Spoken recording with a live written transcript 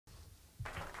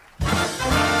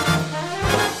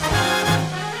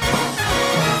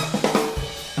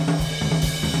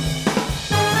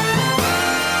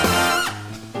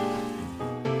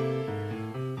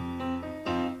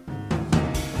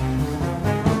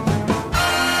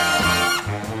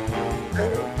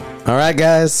All right,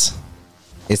 guys.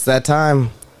 It's that time.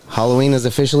 Halloween is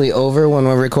officially over when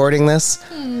we're recording this.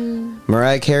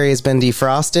 Mariah Carey has been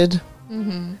defrosted.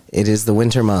 It is the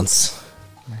winter months.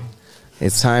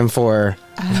 It's time for...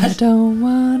 I don't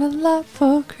want a lot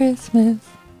for Christmas.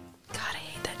 God, I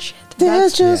hate that shit.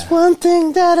 There's just one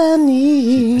thing that I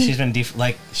need. She's been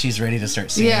she's ready to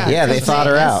start singing. Yeah, they thought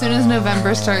her out. As soon as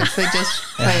November starts, they just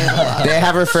play it a lot. They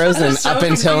have her frozen up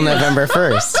until November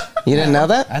 1st. You didn't know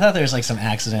that? I thought there was like some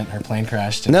accident. Her plane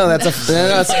crashed. No, that's a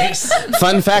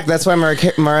fun fact. That's why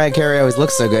Mariah Carey always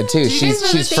looks so good too.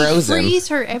 She's frozen. They freeze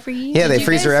her every year. Yeah, they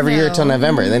freeze her every year till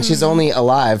November. Then she's only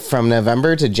alive from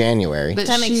November to January. But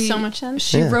That makes so much sense.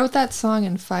 She wrote that song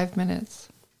in 5 minutes.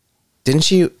 Didn't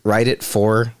she write it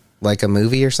for like a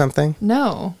movie or something?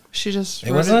 No, she just.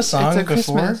 It wasn't a song it's before?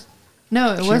 Christmas.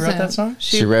 No, it She wasn't. wrote that song?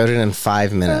 She wrote it in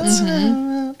 5 minutes.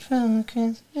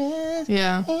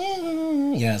 Yeah.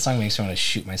 Yeah, that song makes me want to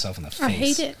shoot myself in the face. I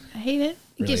hate it. It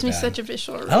Really gives me bad. such a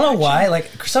visceral I don't know reaction. why.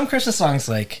 Like some Christmas songs,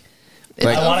 like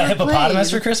Like- I want a overplayed.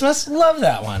 hippopotamus for Christmas. Love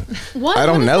that one. What? I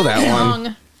don't What is know that one.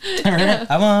 song?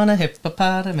 I want a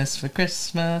hippopotamus for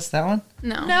Christmas. That one.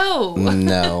 No. No.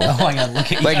 No. Oh, I gotta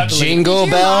look at Like Jingle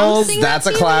Did your mom Bells, sing that's that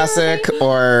a to you classic.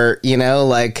 Or, you know,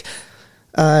 like,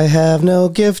 I have no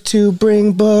gift to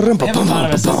bring, but...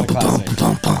 Hippopotamus is a classic. It's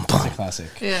a classic.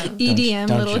 Yeah. EDM,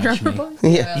 Don't Little judge Drummer me. Boy.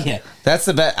 Yeah. Yeah. That's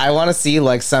the best. I want to see,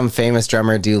 like, some famous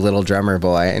drummer do Little Drummer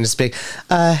Boy and just be,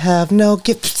 I have no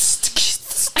gift...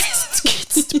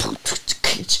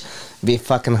 Be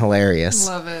fucking hilarious.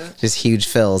 Love it. Just huge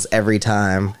fills every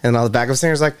time. And all the backup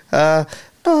singers like, I'm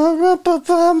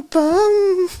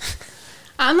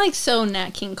like so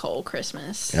Nat King Cole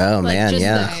Christmas. Oh, like, man, just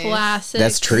yeah. The classic.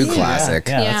 That's true classic.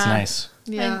 Yeah, Yeah. that's nice.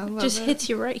 Yeah. Like, love just it. hits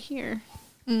you right here.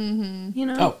 Mm-hmm. You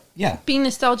know? Oh, yeah. Being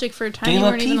nostalgic for a time you Gayla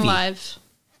weren't even Peavy. alive.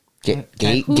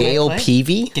 Gail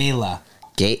Peavy? Gala.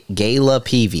 Gayla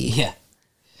Peavy. Yeah.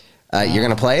 You're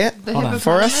going to play it? The Hold on.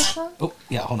 For us? hippopotamus one? Oh,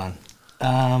 yeah, hold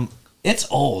on. It's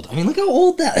old. I mean, look how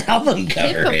old that album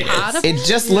cover is. Hippopotamus? It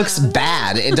just looks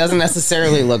bad. It doesn't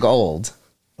necessarily look old.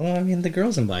 Well, I mean, the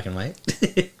girl's in black and white.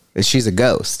 She's a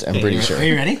ghost, I'm pretty Are sure.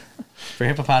 you ready for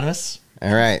hippopotamus?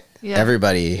 All right. Yeah.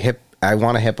 Everybody, I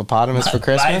want a hippopotamus for My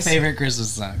Christmas. favorite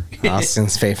Christmas song.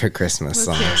 Austin's favorite Christmas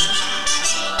song. Let's hear it.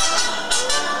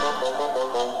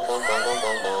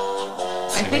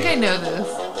 I think I know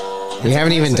this. We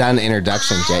haven't even done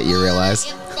introductions yet, you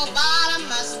realize?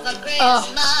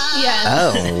 Oh, yeah.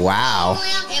 Oh, wow.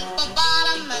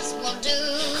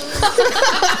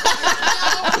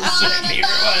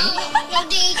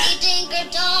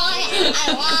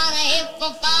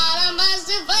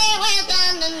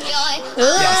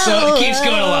 Yeah, so it keeps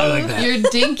going along like that. Your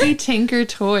dinky tinker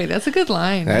toy. That's a good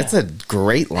line. That's a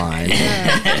great line.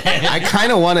 I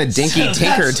kind of want a Dinky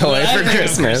Tinker That's toy what I for think of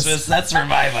Christmas. That's where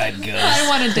my mind goes. I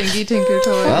want a dinky tinker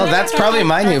toy. Well, that's probably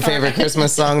my new favorite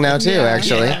Christmas song now too. Yeah,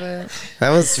 Actually, love it. that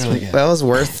was really good. that was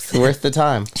worth the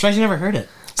time. Surprised you never heard it.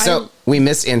 So we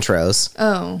missed intros,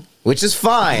 Oh. which is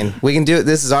fine. We can do it.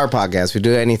 This is our podcast. We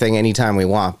do anything anytime we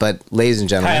want. But ladies and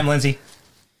Hi, I'm gentlemen, Lindsay.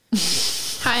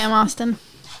 Hi, I'm Austin.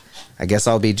 I guess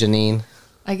I'll be Janine.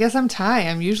 I guess I'm Ty.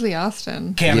 I'm usually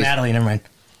Austin. Okay, I'm Yeah. Natalie. Never mind.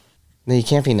 No, you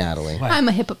can't be Natalie. What? I'm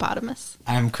a hippopotamus.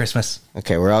 I'm Christmas.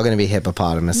 Okay, we're all going to be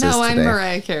hippopotamuses No, I'm today.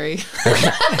 Mariah Carey.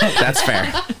 That's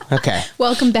fair. Okay,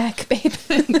 Welcome back, babe.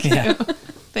 Yeah.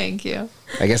 Thank you.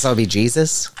 I guess I'll be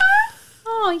Jesus,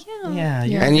 Oh, yeah. Yeah.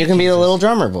 Yeah. and you can be the little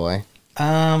drummer boy.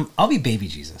 I'll be baby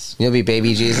Jesus. You'll be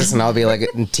baby Jesus, and I'll be like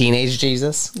a teenage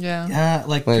Jesus Yeah.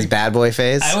 Like when his bad boy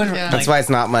phase. I would. Yeah. That's why it's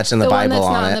not much in the, The one Bible that's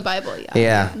on not it. in the Bible, yeah.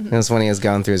 Yeah, that's when he was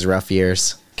going through his rough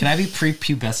years. Can I be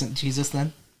prepubescent Jesus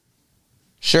then?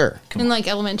 Sure. In like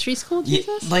elementary school,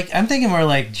 Jesus? Like I'm thinking more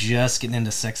like just getting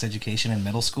into sex education in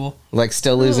middle school. Like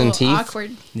still losing Ooh, teeth.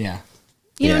 Awkward. Yeah.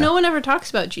 You Yeah. know, no one ever talks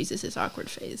about Jesus' awkward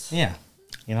phase. Yeah.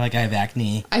 You know, like I have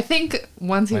acne. I think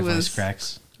once he My voice was,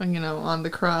 cracks. on the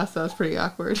cross, that was pretty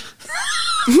awkward.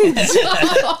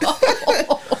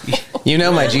 You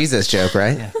know my Jesus joke,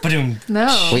 right? Yeah. Ba-doom.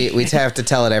 No. We have to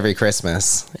tell it every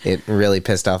Christmas. It really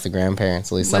pissed off the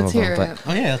grandparents, at least some Let's of hear them. it.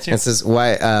 Oh yeah, that's it. This is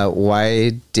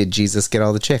why did Jesus get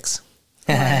all the chicks?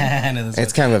 I know this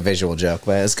It's kind of a visual joke,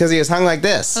 but it's because he was hung like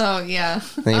this. Oh, yeah.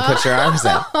 Then you put your arms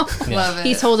out. Love it.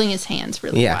 He's holding his hands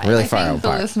really Yeah, wide. really I far think the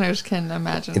apart. listeners can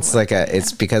imagine. It's what- like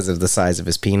it's because of the size of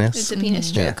his It's penis. a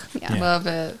penis Yeah. joke. Yeah. Love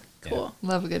it. Cool.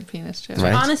 Love a good penis joke.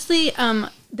 Right. Honestly,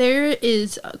 there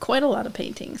is quite a lot of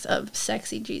paintings of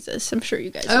sexy Jesus. I'm sure you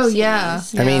guys have Oh, seen yeah.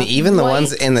 these. I mean, even the White,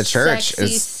 ones in the church sexy,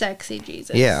 is sexy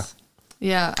Jesus. yeah.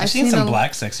 Yeah. I've seen some a-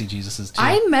 black sexy Jesuses too.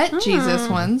 I met Jesus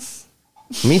once.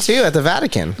 Me too, at the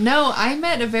Vatican. No, I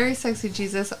met a very sexy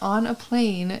Jesus on a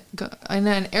plane, in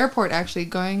an airport actually,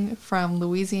 going from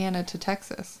Louisiana to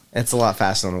Texas. It's a lot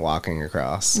faster than walking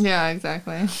across. Yeah,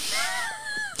 exactly.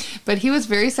 But he was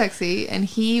very sexy, and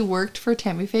he worked for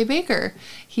Tammy Faye Baker.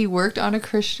 He worked at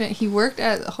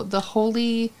the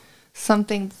Holy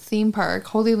something theme park,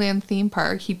 Holy Land theme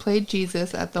park. He played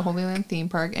Jesus at the Holy Land theme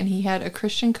park, and he had a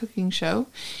Christian cooking show,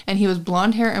 and he was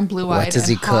blonde hair and blue-eyed What does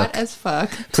and he hot cook? as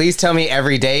fuck. Please tell me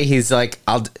every day he's like,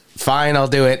 I'll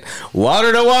do it.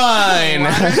 Water to wine.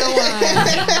 Water to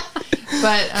wine.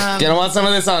 But Gonna want some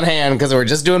of this on hand because we're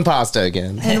just doing pasta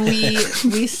again. and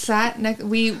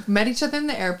we met each other in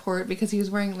the airport because he was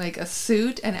wearing like a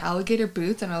suit and alligator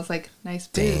boots, and I was like, nice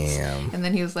boots. Damn. And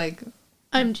then he was like,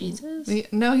 I'm Jesus. he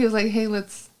was like, hey,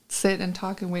 let's sit and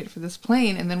talk and wait for this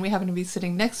plane. And then we happened to be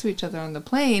sitting next to each other on the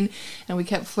plane, and we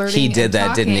kept flirting. He did and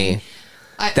that, didn't talking. he?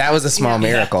 That was a small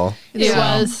miracle. It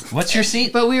Yeah. was. What's your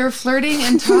seat? But we were flirting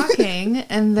and talking,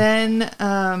 and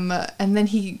then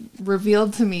he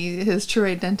revealed to me his true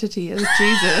identity as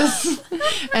Jesus.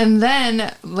 And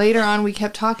then later on, we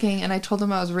kept talking, and I told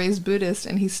him I was raised Buddhist,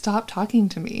 and he stopped talking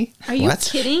to me. Are you What?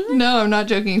 kidding? No, I'm not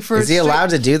joking. Is he allowed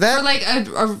to do For that? like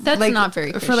That's like, not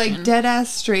very for like Christian. dead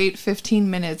ass straight 15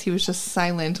 minutes. He was just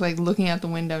silent, like looking out the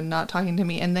window, not talking to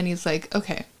me. And then he's like,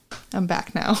 "Okay, I'm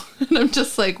back now." And I'm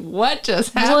just like, "What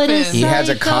just happened?" What is He had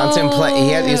to Psycho.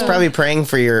 contemplate. He was probably praying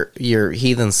for your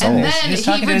heathen souls. And then He was he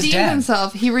talking to his redeemed dad.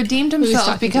 himself. He redeemed was himself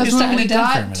talking to? because He was when talking we to dad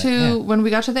for a got minute, to yeah. when we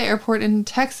got to the airport in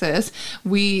Texas,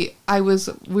 we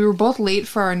were both late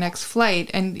for our next flight,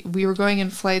 and we were going in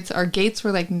flights. Our gates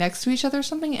were like next to each other or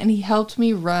something, and he helped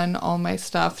me run all my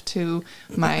stuff to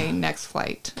my next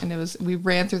flight. And we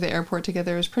ran through the airport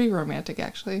together. It was pretty romantic,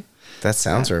 actually. That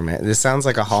sounds romantic. This sounds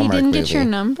like a He Hallmark didn't movie. get your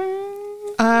number?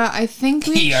 I think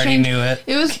we He already exchanged- knew it.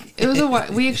 It was a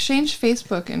while. We exchanged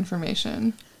Facebook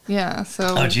information. Yeah,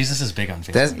 so Oh, Jesus is big on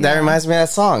Facebook. That reminds me of that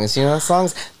song. You know that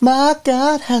song's My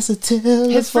God has a telephone.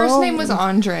 his first name was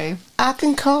Andre. I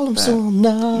can call him so I'm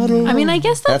not alone. I mean, I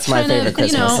guess that's my kind favorite of,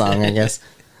 Christmas song, I guess.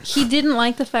 He didn't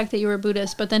like the fact that you were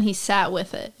Buddhist, but then he sat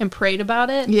with it and prayed about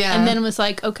it. Yeah. And then was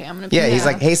like, okay, I'm going to be Yeah, he's Yeah.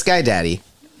 like, hey, Sky Daddy.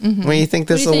 What do you think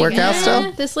this will work out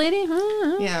still? This lady?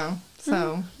 Huh? Yeah,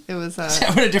 so it was.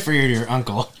 I'm gonna defer you to your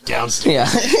uncle downstairs. Yeah.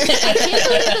 I can't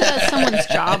believe that that's someone's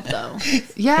job, though.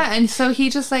 Yeah, and so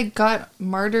he just like got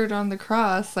martyred on the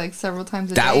cross like several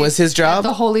times a day. That was his job? at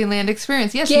the Holy Land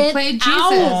Experience. Yes, Get he played Jesus.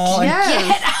 out.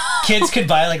 Yes. Kids could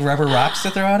buy like rubber rocks to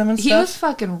throw at him and He stuff. was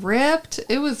fucking ripped.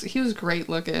 He was great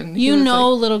looking. He You was know,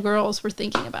 like- little girls were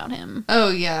thinking about him. oh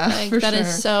yeah, Like, for that sure.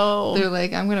 is so. They're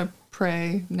like, I'm gonna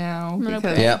pray now gonna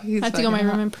because pray. Yep. he's I have to go in my fucking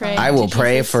room hot. and pray. I will to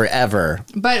pray Jesus. forever.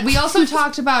 But we also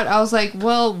talked about. I was like,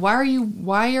 well,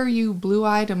 why are you blue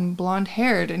eyed and blonde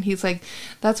haired? And he's like,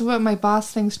 that's what my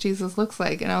boss thinks Jesus looks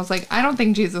like. And I was like, I don't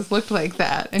think Jesus looked like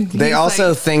that. And They he's also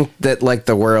like, think that like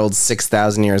the world's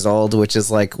 6,000 years old, which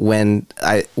is like when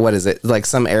what is it? Like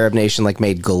some Arab nation like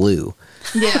made glue.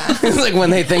 yeah, It's like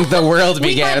when they think the world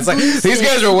began. It's like these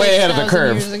guys are way ahead of the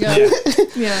 6,000 years curve.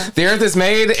 ago. yeah, The earth is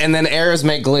made and then Arabs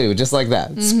make glue just like that.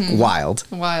 It's wild.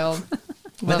 wild.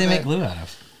 What Love they make it. glue out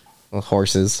of? Well,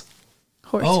 horses.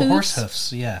 Horse Oh, hooves. horse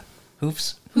hoofs. Yeah,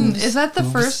 hoofs. Is that the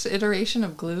Hooves. first iteration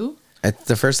of glue? It's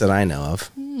the first that I know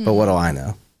of. But what do I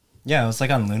know? Yeah, it was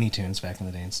like on Looney Tunes back in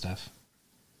the day and stuff.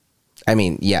 I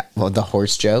mean, yeah. Well, the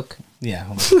horse joke. Yeah,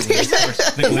 well,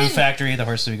 the glue factory. The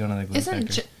horses would go to the glue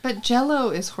factory. But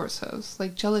Jello is horse hose,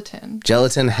 like gelatin.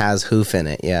 Gelatin has hoof in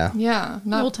it. Yeah. Yeah,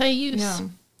 not Multi-use. Yeah,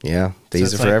 Yeah. They So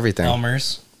use it it's for like everything.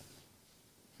 Elmer's.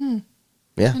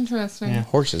 Yeah. interesting. Yeah.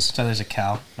 Horses. So there's a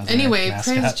cow. as their Anyway,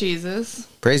 mascot. praise Jesus,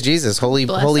 Praise Jesus. Holy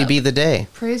Bless holy up. be the day.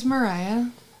 praise Mariah.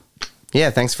 Yeah,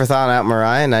 thanks for thawing out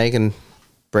Mariah. Now you can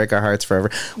break our hearts forever.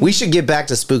 We should get back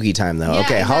to spooky time though. Yeah,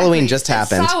 Okay, exactly. Halloween just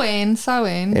happened.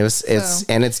 Samhain.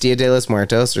 It's Dia de los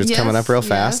Muertos, so it's coming up real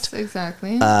fast. Yes,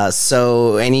 exactly.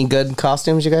 So any good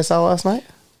costumes you guys saw last night?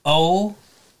 Oh.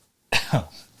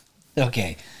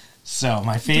 Okay. So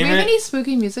my Do we have favorite. any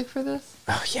spooky music for this?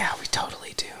 Oh yeah, we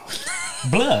totally do.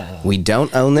 Blah. We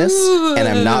don't own this, and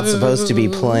I'm not supposed to be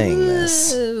playing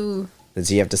this. Ooh.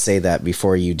 So you have to say that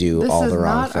before you do This all is the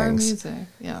wrong not our things. music.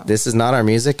 Yeah. This is not our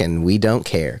music, and we don't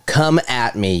care. Come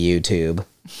at me, YouTube.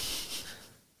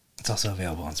 It's also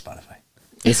available on Spotify.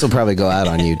 This will probably go out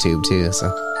on YouTube too. So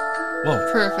Whoa.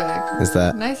 Perfect. is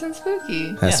that Nice and spooky.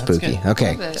 that's that's spooky? good.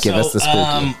 Okay, Love it. give us the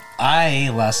spooky. I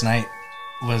last night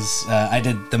was I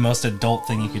did the most adult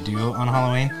thing you could do on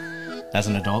Halloween. As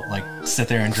an adult, like sit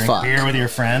there and drink Fuck. beer with your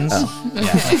friends. Yeah,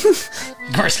 like,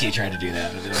 Gorski tried to do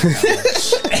that.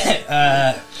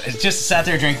 Just sat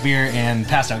there, drank beer, and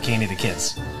passed out candy to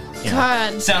kids. You know,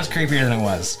 God. sounds creepier than it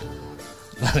was.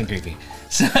 wasn't creepy.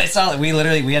 So I saw that we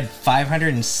had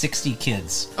 560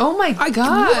 kids. Oh my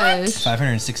gosh.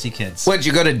 560 kids. What'd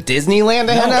you go to Disneyland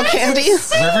to hand out candy?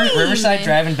 Riverside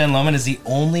Drive in Ben Lomond is the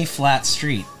only flat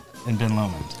street in Ben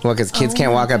Lomond. Well, because kids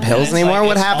can't walk up hills It's anymore? like-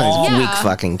 What it's happens? all- Weak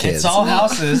fucking kids. It's all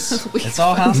houses. It's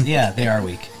all houses. Yeah, they are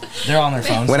weak. They're on their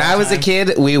phones. When all I the was a time.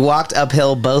 kid, we walked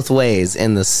uphill both ways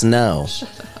in the snow.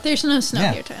 There's no snow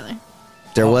Yeah. here, Tyler.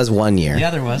 There was one year, Yeah,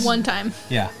 there was. One time.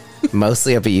 Yeah.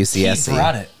 mostly up at He UCSC.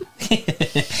 brought it.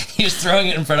 He was throwing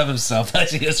it in front of himself as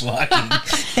he was walking.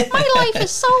 My life is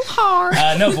so hard.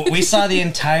 No, but we saw the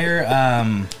entire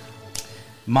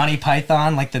Monty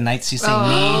Python, like the Nights You Sing Me,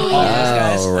 all those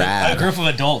guys. Like, rad. a group of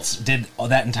adults did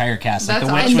that entire cast. Like That's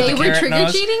the witch awesome. with And the they were carrot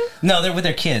nose. trick-or-treating? No, they're with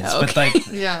their kids. But like,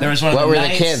 Yeah. there was one. What of were the the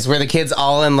knights- kids? Were the kids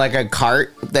all in like a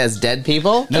cart as dead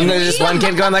people? No, and there's just one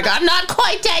kid going like, "I'm not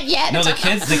quite dead yet." No, the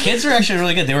kids were actually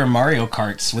really good. They were Mario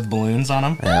Karts with balloons on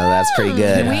them. Oh, that's pretty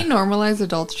good. Can we normalize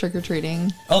adults trick or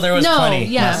treating? Oh, there was No, plenty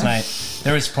yeah. last night.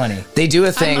 There was plenty. They do a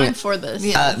I'm thing. on for this.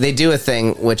 Yeah. They do a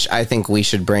thing which I think we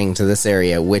should bring to this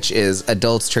area, which is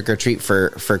adults trick or treat for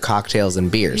cocktails and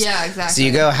beers. Yeah, exactly. So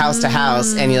you go house to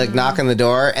house and you like knock on the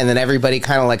door, and then everybody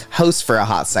kind of like hosts for a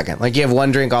hot second. Like you have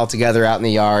one drink all together out in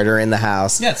the yard or in the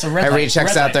house. Yeah, it's a red Everybody light-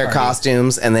 checks red out light their party.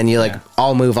 costumes, and then you like Yeah.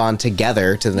 all move on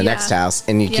together to the Yeah. next house,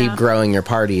 and you keep Yeah. growing your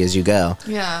party as you go.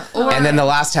 Yeah. Or, And then the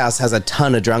last house has a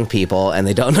ton of drunk people, and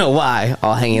they don't know why,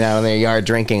 all hanging out in their yard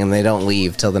drinking, and they don't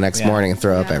leave till the next Yeah. morning and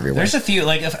throw up Yeah. everywhere. There's a few,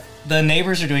 like, if the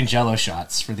neighbors are doing Jello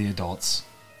shots for the adults,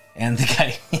 and the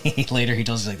guy later he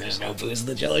tells us like, "There's no booze in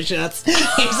the Jello shots."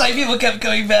 He's like, people kept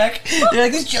coming back. They're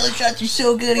like, "These Jello shots are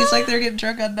so good." He's like, "They're getting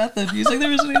drunk on nothing." He's like, "There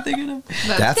wasn't anything in them."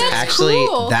 That's actually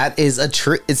cool. that is a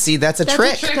trick. See, that's a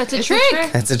trick. That's a It's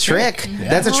trick. That's a trick.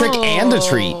 That's a trick and a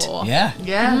treat. Oh. Yeah,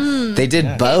 Yeah. They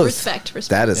did both. Respect.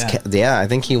 That is, yeah. I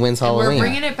think he wins We're Halloween.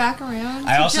 bringing it back around.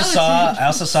 I to also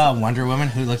gelatin. saw a Wonder Woman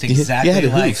who looked exactly yeah, the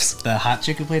like hoofs. the hot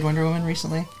chick who played Wonder Woman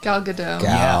recently. Gal Gadot.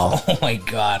 Gal. Yeah. Oh my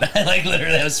god! I like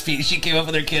literally that was speech. She came up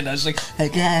with her kid. And I was like,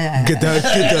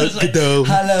 Gadot.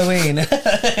 Halloween.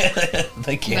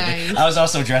 The kid. Nice. I was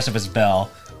also dressed up as Belle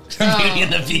from Beauty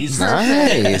and the Beast.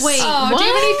 Nice. Wait, Oh, what? do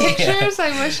you have any pictures? I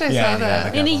wish I Yeah, saw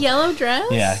that. In a yellow dress?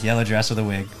 Yeah, yellow dress with a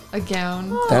wig. A gown.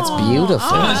 That's beautiful. It was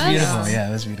that's- beautiful. Yeah,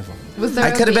 it was beautiful. Was there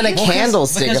I could have been a leaf?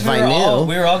 candlestick Because if I knew.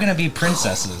 we were all gonna be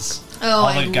princesses. Oh,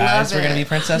 all the I guys love were gonna it. be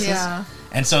princesses. Yeah.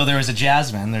 And so there was a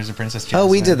Jasmine. There's a Princess Jasmine. Oh,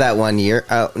 we did that one year.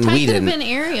 I We could have didn't. been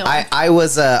Ariel. I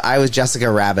was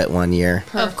Jessica Rabbit one year. of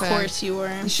Perfect. course you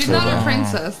were. She's not a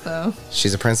princess, though.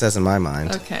 She's a princess in my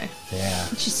mind. Okay. Yeah.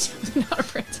 She's not a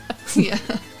princess. Yeah.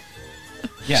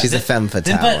 Yeah. She's a femme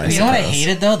fatale, But I you know what I suppose.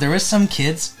 hated though? There was some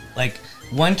kids like.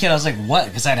 One kid, I was like, "What?"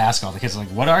 Because I'd ask all the kids, like,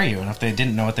 "What are you?" And if they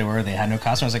didn't know what they were, they had no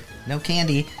costume. I was like, "No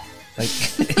candy." Like,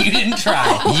 you didn't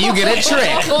try. You get a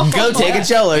trick. Go take a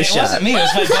Jello It shot. wasn't me. It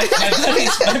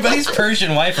was my buddy's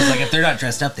Persian wife was like, if they're not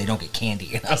dressed up, they don't get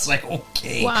candy. And I was like,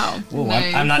 okay. Wow. Well,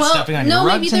 Nice. I'm not Well, stepping on no, your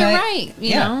rug maybe tonight. they're right. You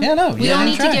yeah, know? yeah, no. We yeah, don't they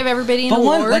need to tried. give everybody an but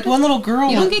award. one little girl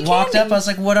You don't get walked candy. up. I was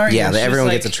like, "What are you?" Yeah, And that she was everyone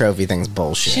like- gets a trophy thing's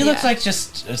bullshit. She looked Yeah. like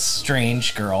just a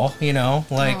strange girl, you know,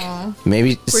 like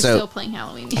Maybe We're still so. playing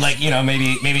Halloween. like you know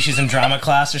maybe she's in drama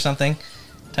class or something,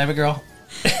 type of girl.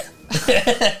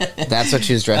 That's what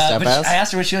she was dressed up But as. I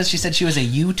asked her what she was. She said she was a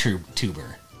YouTuber.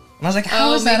 And I was like,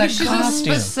 "How Oh, is that maybe a she's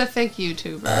costume?" a specific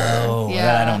YouTuber. Oh, yeah.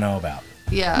 that I don't know about.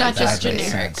 Yeah. Not just That makes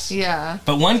generic. sense. Yeah.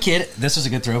 But one kid, this was a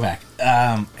good throwback.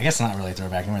 I guess not really a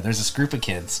throwback anymore. There's this group of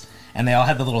kids, and they all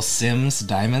had the little Sims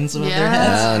diamonds above their Yeah.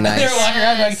 heads. Oh, nice. They were walking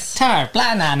around going, "Tar,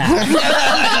 blah, nah, nah."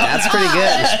 That's pretty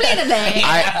good.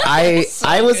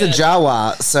 I was a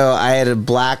Jawa, so I had a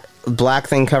black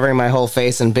thing covering my whole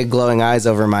face and big glowing eyes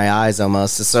over my eyes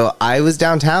almost. So I was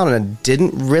downtown and I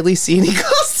didn't really see any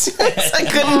costumes. I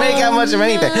couldn't make out much of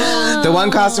anything. The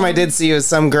one costume I did see was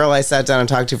some girl I sat down and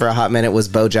talked to for a hot minute was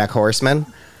BoJack Horseman.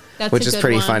 That's Which a is good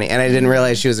pretty one. funny. And I didn't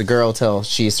realize she was a girl till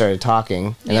she started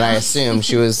talking. And then I assumed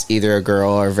she was either a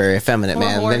girl or a very effeminate Or a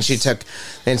man. And then horse. she took,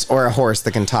 or a horse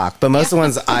that can talk. But most of the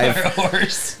ones Or I've a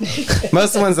horse. most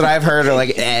of the ones that I've heard are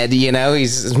like Ed, you know,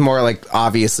 he's more like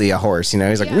obviously a horse, you know,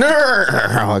 he's like,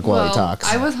 "Nrrr," like while he talks.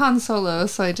 I was Han Solo,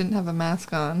 so I didn't have a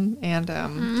mask on. And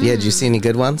Yeah, did you see any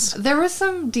good ones? there were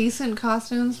some decent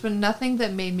costumes, but nothing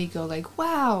that made me go like,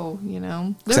 wow, you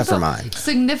know. Except for There's mine.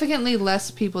 Significantly less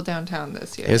people downtown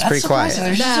this year. It was That's pretty quiet. surprising.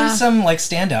 There's Yeah. just some like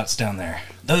standouts down there.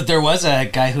 There was a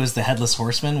guy who was the headless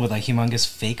horseman with a humongous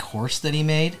fake horse that he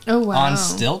made Oh, wow. on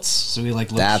stilts. So he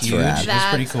like looked That's huge. rad. It was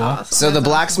pretty That's cool. awesome. So the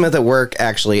blacksmith at work,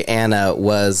 actually, Anna,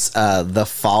 was the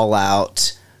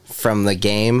Fallout from the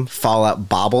game Fallout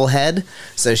bobblehead.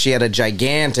 So she had a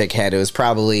gigantic head. It was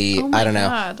probably, Oh my I don't know,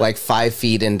 God. like 5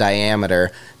 feet in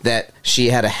diameter, that she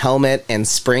had a helmet and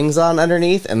springs on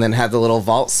underneath and then had the little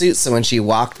vault suit. So when she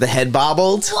walked, the head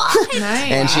bobbled.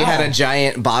 Nice. And she had a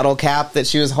giant bottle cap that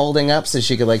she was holding up so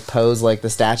she could like pose like the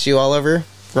statue all over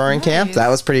Roaring Camp. Nice. That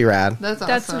was pretty rad. That's awesome.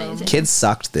 That's amazing. Kids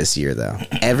sucked this year though.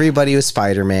 Everybody was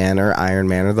Spider-Man or Iron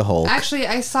Man or the Hulk. Actually,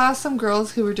 I saw some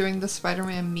girls who were doing the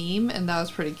Spider-Man meme, and that was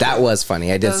pretty cute. That was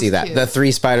funny. I did That see was that. cute. The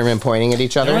 3 Spider-Man pointing at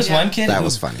each other. There was one kid That who,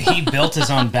 was funny. He built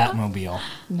his own Batmobile.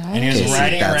 And he was Nice.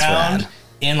 riding That's around rad.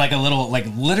 in like a little, like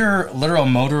literal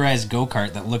motorized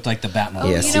go-kart that looked like the Batmobile.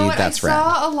 Yeah, You see, know what? that's I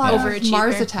saw a lot of Overachiever.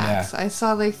 Mars attacks. Yeah. I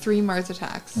saw like 3 Mars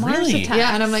attacks. Really? Attacks.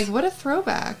 Yeah, and I'm like, what a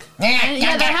throwback. And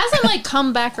yeah, that hasn't like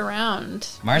come back around.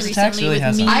 Mars Attacks recently really with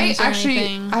hasn't. memes I or actually,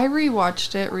 anything. I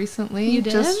rewatched it recently. You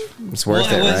did? It's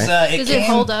worth it, right? It Does came, it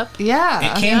hold up?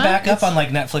 Yeah. It came Yeah? back up on like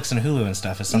Netflix and Hulu and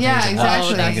stuff. It's something Yeah, you can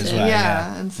watch, exactly. I think, as well.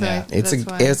 Yeah, and so Yeah. It's that's a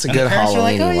why. it's a And the good parents were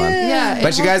like, Halloween "Oh, one. yeah." Yeah, it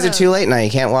But you guys holds are up. too late now.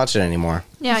 You can't watch it anymore.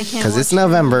 Yeah, I can't. Because it's watch it.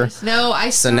 November. No, I.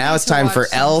 So still now need it's to time watch for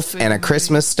some Elf spooky and A movies.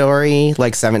 Christmas Story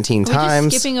like 17 Are we just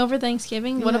times. skipping over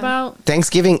Thanksgiving? What Yeah. about?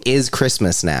 Thanksgiving is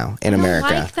Christmas now in I don't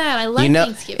America. like that. I like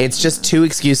Thanksgiving. it's just 2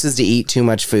 excuses to eat too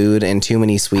much food and too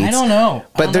many sweets. I don't know.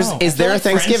 But I don't there's- know. is I feel there a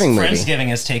Thanksgiving movie? Friendsgiving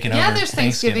has taken Yeah, over. there's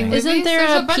Thanksgiving movies. Isn't there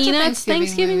There's a bunch of Peanuts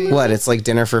Thanksgiving movies. movie? What? It's like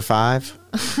dinner for 5?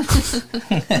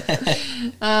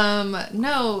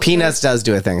 No. Peanuts does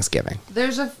do a Thanksgiving.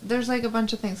 There's like a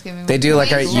bunch of Thanksgiving. They do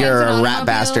like a Planes, you're Trains, a and rat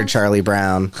bastard Automobiles. Charlie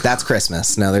Brown. That's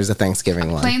Christmas. No, there's a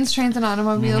Thanksgiving one. Planes, Trains, and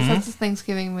Automobiles. That's a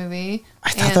Thanksgiving movie. I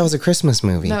thought that was a Christmas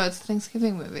movie. No, it's a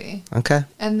Thanksgiving movie. Okay.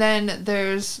 And then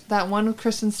there's that one with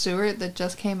Kristen Stewart that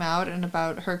just came out and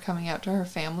about her coming out to her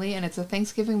family, and it's a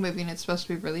Thanksgiving movie and it's supposed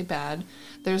to be really bad.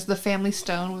 There's The Family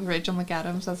Stone with Rachel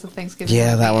McAdams. That's a Thanksgiving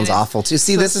Yeah, movie. that and one's it's awful too.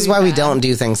 See, supposed this to is be why we bad. don't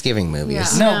do Thanksgiving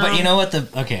movies. Yeah. No, No. but you know what?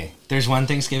 There's one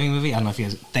Thanksgiving movie. I don't know if you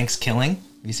guys. Thanksgiving.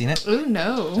 Have you seen it? Ooh,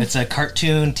 no. It's a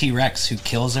cartoon T-Rex who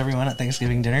kills everyone at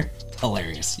Thanksgiving dinner.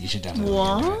 Hilarious. You should definitely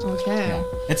look into it. What? Okay.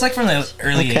 It's like from the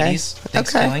early Okay. 80s.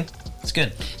 Thanksgiving. It's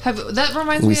good. That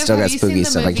reminds We me still of, got have you spooky seen the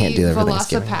stuff I movie can't do that for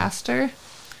Thanksgiving. Velocipaster?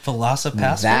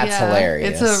 Velocipaster. That's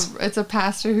hilarious. It's a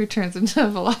pastor who turns into a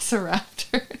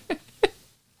velociraptor.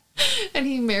 And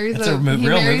he marries That's a real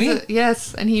movie?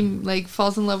 yes, and he like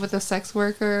falls in love with a sex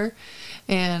worker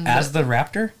and As the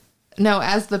raptor? no,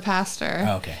 as the pastor.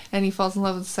 Oh, okay. And he falls in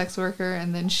love with a sex worker,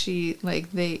 and then he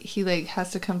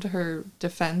has to come to her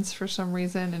defense for some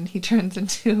reason, and he turns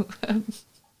into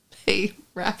a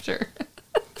raptor.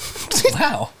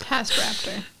 Wow. Past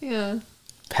Raptor. Yeah,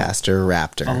 Pastor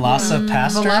Raptor.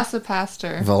 Velocipaster.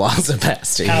 Velocipaster.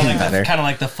 Velocipaster. Kind Even better. of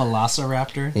like the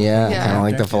Velociraptor. Yeah, Yeah. kind of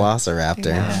like the Velociraptor.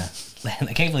 Yeah.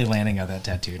 I can't believe Lanning got that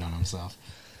tattooed on himself.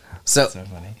 So So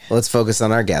funny. let's focus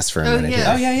on our guest for a Oh, minute.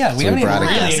 yeah. here. Oh yeah. So We haven't we brought even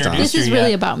a really guest on. introduced This is her really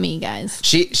yet. about me, guys.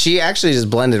 She actually just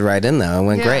blended right in though and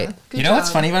went Yeah, great. good You know what's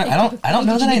job. funny about it? I don't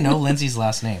know that I know Lindsay's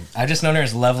last name. I've just known her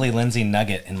as Lovely Lindsay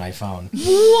Nugget in my phone.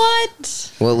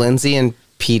 What? Well, Lindsay and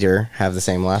Peter have the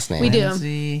same last name. We do.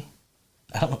 Lindsay.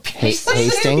 I don't know.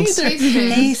 Hastings.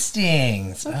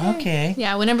 Hastings. Okay.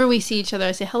 Yeah, whenever we see each other,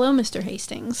 I say, hello, Mr.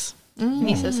 Hastings. And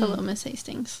he says, hello, Miss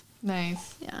Hastings.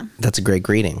 Nice. Yeah. That's a great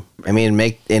greeting. I mean,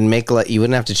 you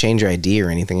wouldn't have to change your ID or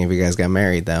anything if you guys got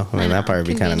married, though. I mean, that part would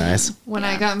be kind of Convenient. nice. When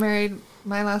I Yeah. got married,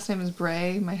 my last name is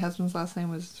Bray. My husband's last name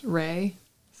was Ray.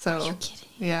 So, You're kidding.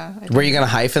 yeah. Were you gonna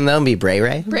hyphen though and be Bray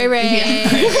Ray? Ray Ray.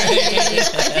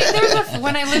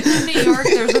 when I lived in New York,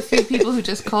 there was a few people who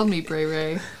just called me Bray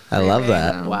Ray. I love Ray,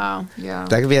 that. Wow. Yeah.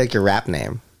 That could be like your rap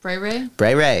name, Bray Ray?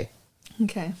 Bray Ray.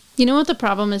 Okay. You know what the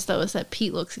problem is, though, is that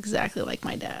Pete looks exactly like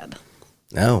my dad.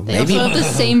 No, They maybe. also have the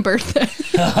same birthday.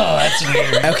 Oh, that's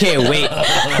weird. Okay, wait.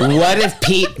 What if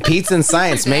Pete's in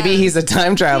science? Maybe he's a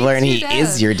time traveler and he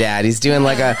Pete's your dad. is your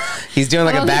dad. He's doing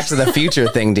like a Back to the Future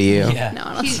thing to you. Yeah. No,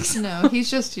 I don't think so. No, he's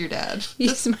just your dad.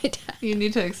 He's my dad. You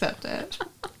need to accept it.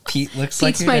 Pete looks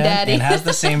like Pete's your my dad daddy. and has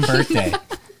the same birthday.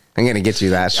 I'm gonna get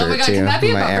you that shirt Oh my god, too. can that be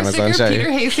a My bumper Amazon sticker? shirt.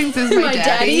 Peter Hastings is my, My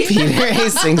daddy. daddy. Peter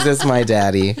Hastings is my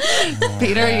daddy.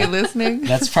 Peter, are you listening?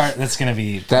 That's gonna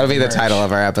be. That'll be the merch. title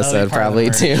of our episode, part of probably the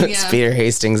merch. too. Yeah. It's Peter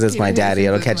Hastings is Peter my daddy. Hastings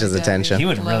It'll is catch my his daddy. attention. He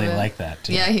would Love really it. like that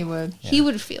too. Yeah, he would. He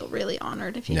would feel really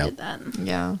honored if he No. did that.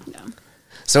 Yeah. No.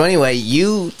 So anyway,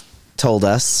 you told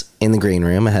us in the green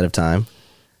room ahead of time,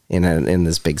 in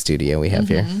this big studio we have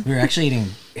here, We were actually eating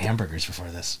hamburgers before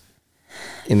this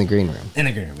in the green room, in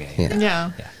the green room. Yeah.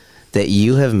 Yeah. that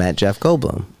you have met Jeff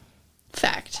Goldblum.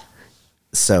 Fact.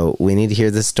 So we need to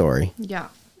hear this story. Yeah.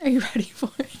 Are you ready for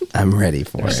it? I'm ready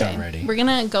for We're it. so ready. We're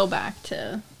going to go back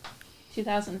to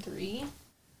 2003.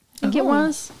 think it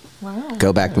was. Wow.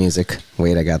 Go back music.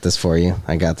 Wait, I got this for you.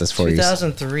 I got this for you.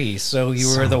 2003. So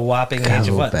you were the whopping age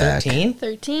of what? back. 13?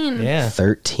 13. Yeah.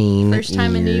 13 First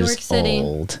time in New years York City.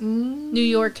 old. New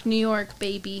York,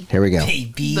 baby. Here we go.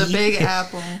 Baby. The Big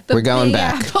Apple. The We're going Big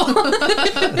back.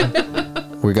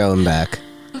 Apple. We're going back.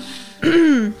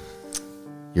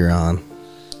 You're on.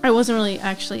 I wasn't really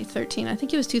actually 13. I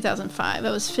think it was 2005.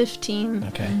 I was 15.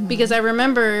 Okay. Because I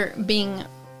remember being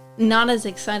not as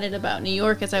excited about New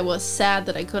York as I was sad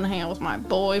that I couldn't hang out with my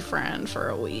boyfriend for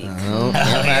a week. Oh,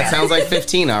 yeah, that sounds like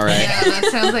 15, all right. Yeah, that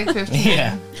sounds like 15.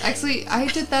 Yeah. Actually, I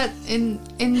did that in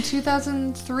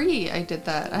 2003. I did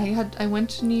that. I went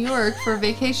to New York for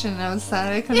vacation, and I was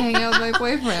sad I couldn't hang out with my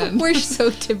boyfriend. We're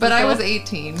so typical. But I was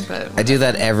 18. But I do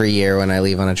that every year when I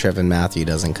leave on a trip and Matthew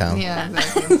doesn't come. yeah,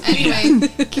 exactly. Anyway,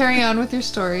 carry on with your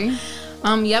story.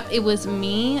 Yep, it was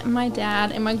me, my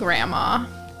dad, and my grandma.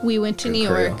 We went to New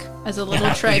crew. York as a little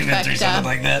We've been through something trifecta.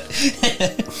 like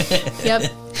that.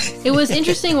 Yep. It was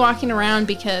interesting walking around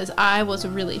because I was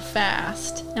really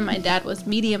fast, and my dad was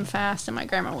medium fast, and my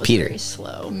grandma was Peter. very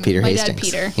slow. Peter my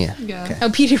Hastings. dad, Peter. Yeah. Yeah. Okay. Oh,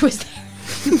 Peter was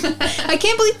there. I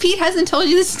can't believe Pete hasn't told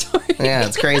you this story. Yeah,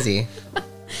 it's crazy.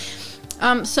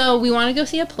 So we want to go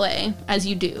see a play, as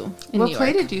you do in What New York.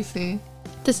 play did you see?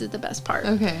 This is the best part.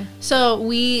 Okay. So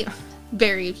we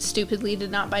very stupidly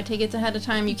did not buy tickets ahead of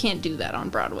time. You can't do that on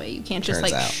Broadway. You can't just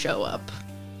Turns like out. show up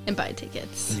and buy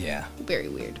tickets. Yeah. Very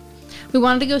weird. We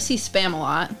wanted to go see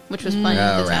Spam-A-Lot, which was playing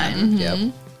at Oh, the right. time.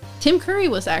 Yep. Tim Curry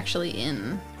was actually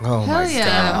in Oh, Hell my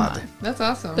yeah. God. That's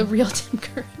awesome. the real Tim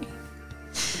Curry.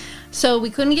 So we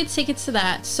couldn't get tickets to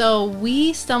that. So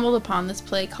we stumbled upon this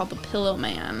play called The Pillow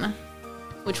Man,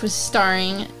 which was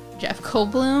starring Jeff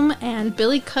Goldblum and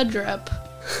Billy Crudup.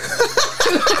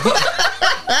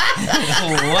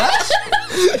 What?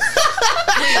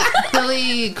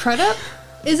 Billy Crudup?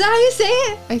 Is that how you say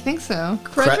it? I think so.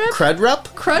 Crudup? Crudrup?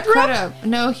 Crudup? Crudup.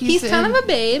 No, He's kind of a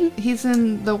babe. He's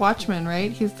in The Watchmen,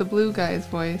 right? He's the blue guy's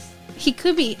voice. He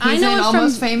could be. He's I know in him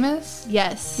Almost from. Famous.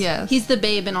 Yes. Yes. He's the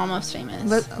babe in Almost Famous.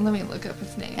 Let me look up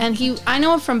his name. And I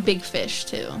know him from Big Fish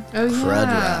too. Oh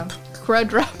yeah. Crudrup.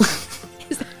 Crudup.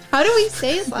 How do we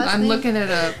say his last I'm name? looking it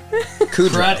up.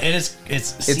 Kudrup. Crud, it's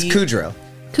It's Kudrow.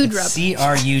 Crudup.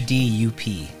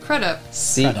 Crudup. Crudup.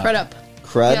 C. Crudup. Crudup.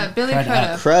 Crud. Yeah, Billy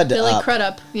Crudup. Crudup. Crud Billy up.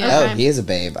 Crudup. Yeah. Oh, Okay. he is a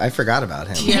babe. I forgot about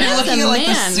him. You're That's looking a at like the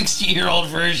man. 60-year-old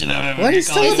version of him. What? He's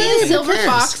You're calling still Is he a him- silver cares?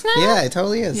 fox now? Yeah, it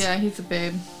totally is. Yeah, he's a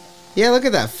babe. Yeah, look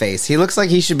at that face. He looks like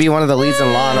he should be one of the leads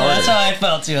in Law and That's Order. how I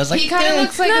felt too. I was like, He kind of "Eh."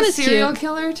 looks like not a as serial cute.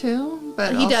 killer too,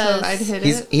 but He also does. I'd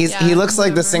hit He Yeah, looks like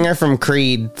the whatever. singer from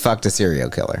Creed fucked a serial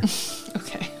killer.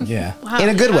 Okay. Yeah. Wow, In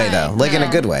a good way, hi. though. Like in a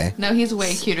No. good way. No, he's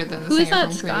way cuter than the Who is singer that?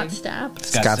 from Scott Creed. Stapp?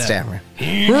 Scott Stapp. Stammer.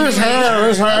 His hair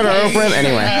is wide open.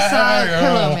 Anyway. I saw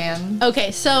Pillow Man.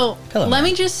 Okay, so Pillow let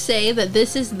Man. me just say that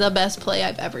this is the best play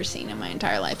I've ever seen in my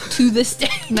entire life to this day.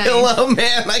 Nice. Hello,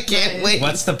 man. I can't Nice. wait.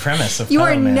 What's the premise of You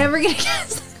are Pillow Man? never gonna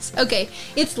guess this. Okay,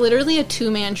 it's literally a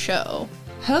two-man show.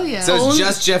 Hell yeah. So it's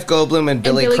just Jeff Goldblum and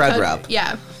Billy Crudup.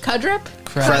 Yeah, Crudup.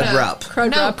 Crudrup.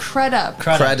 No, Crudup. Crudup.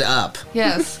 Crud up.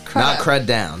 Yes, Crudup. Not crud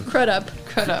down. Crudup.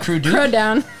 Crudup. Crud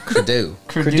down. Crudu.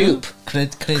 Crudup.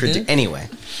 Crudu. Anyway.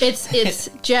 It's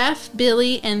Jeff,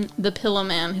 Billy, and the Pillow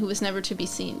Man, who was never to be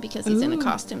seen because he's in a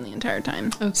costume the entire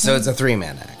time. Okay. So it's a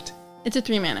 3-man act. It's a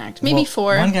three-man act, maybe Well,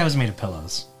 four. One guy was made of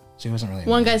pillows, so he wasn't really.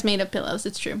 One guy's made of pillows.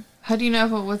 It's true. How do you know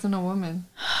if it wasn't a woman?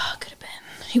 Oh, could have been.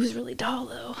 He was really tall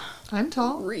though. I'm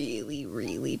tall. Really,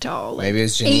 really tall. Like Maybe it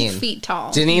was 8 Janine. feet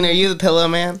tall. Janine, are you the pillow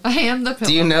man? I am the Pillow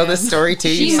Do you know Man. this story too?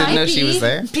 She You said might no, she be. was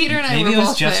there. Peter and I Maybe were it was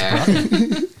both Jeff's there.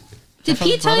 brother. Did From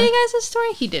Pete his tell you brother? guys this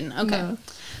story? He didn't. Okay. No.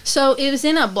 So it was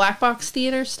in a black box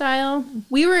theater style.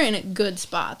 We were in good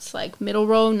spots, like middle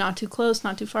row, not too close,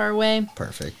 not too far away.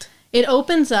 Perfect. It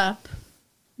opens up,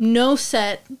 no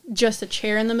set, just a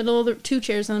chair in the middle of the 2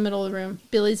 chairs in the middle of the room.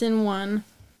 Billy's in one,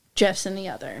 Jeff's in the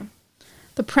other.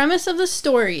 The premise of the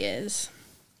story is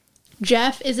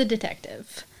Jeff is a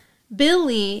detective.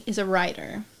 Billy is a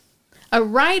writer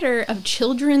of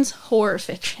children's horror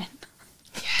fiction.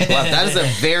 Wow, that is a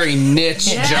very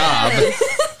niche job.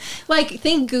 Like,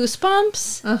 think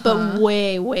Goosebumps, but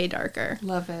way, way darker.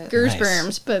 Love it.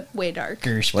 Goosebumps, but way dark.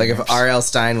 Gersh Like if Burps. R.L.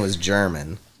 Stein was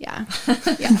German. Yeah.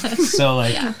 So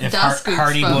like if Das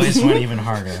Hardy Goosebumps. Boys went even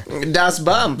harder. Das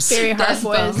Bumps. Very hard Das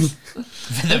boys.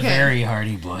 The very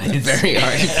Hardy Boys. Very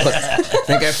hard. I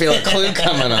think I feel a clue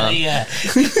coming on. Yeah.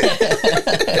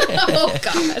 Oh,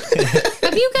 God.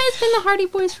 Have you guys been the Hardy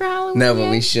Boys for Halloween? No, but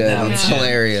yet? we should. No, we It's should.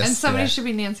 hilarious. And somebody Yeah. should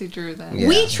be Nancy Drew then. Yeah.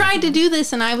 We tried to do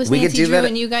this, and I was We could Nancy do Drew, that-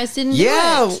 and you guys didn't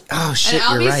yeah. do it. Oh shit, And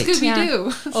I'll you're be right. Scooby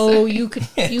Doo. Oh, you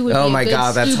would Oh be a my good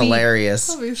god, that's Scooby.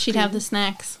 hilarious. She'd have the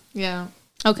snacks. Yeah.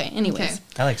 Okay, anyways. Okay.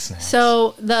 I like snacks.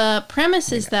 So the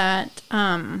premise is that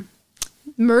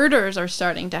murders are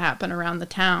starting to happen around the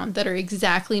town that are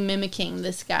exactly mimicking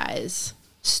this guy's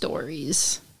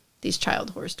stories, these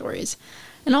child horror stories.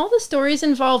 And all the stories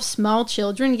involve small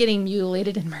children getting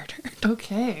mutilated and murdered.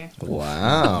 Okay.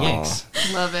 Wow.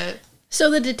 Yikes. Love it. So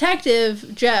the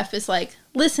detective, Jeff, is like,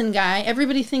 listen, guy,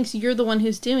 everybody thinks you're the one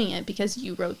who's doing it because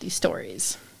you wrote these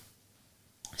stories.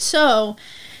 So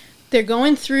they're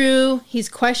going through, he's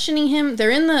questioning him.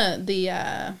 They're in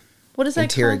the what is that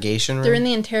Interrogation called? room? They're in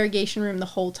the interrogation room the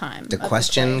whole time. The of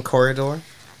question play. corridor?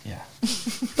 Yeah.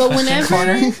 But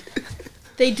whenever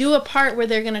they do a part where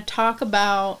they're going to talk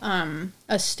about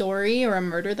a story or a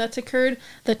murder that's occurred,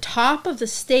 the top of the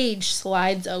stage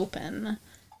slides open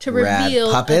to Rad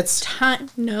reveal puppets?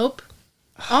 Nope.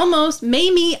 Almost.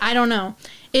 Maybe. I don't know.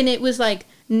 And it was like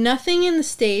nothing in the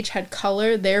stage had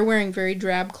color. They're wearing very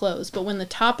drab clothes. But when the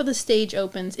top of the stage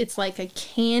opens, it's like a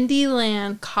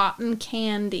Candyland cotton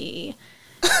candy.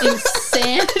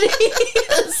 Insanity.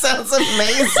 That sounds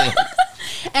amazing.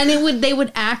 And they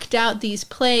would act out these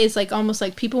plays like almost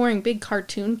like people wearing big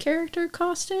cartoon character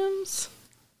costumes.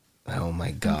 Oh my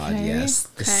god, Okay. yes.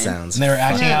 This Okay. sounds And they were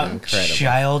acting Yeah. out incredible.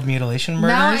 child mutilation murders.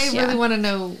 Now I Yeah. really want to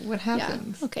know what Yeah.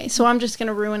 happens. Okay, so I'm just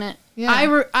gonna ruin it. Yeah.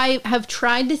 I have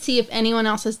tried to see if anyone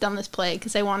else has done this play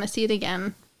because I want to see it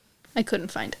again. I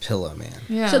couldn't find it. Pillow Man.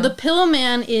 Yeah. So the Pillow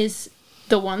Man is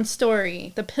the one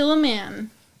story. The Pillow Man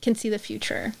can see the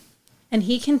future, and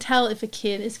he can tell if a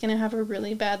kid is gonna have a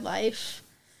really bad life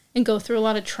and go through a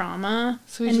lot of trauma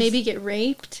So he and just- maybe get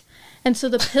raped. And so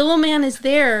the Pillow Man is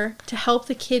there to help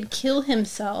the kid kill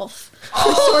himself.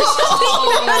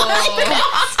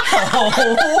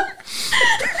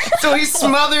 So he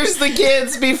smothers the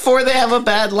kids before they have a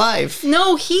bad life.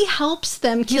 No, he helps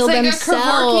them He's kill like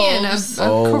themselves. a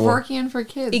Kevorkian for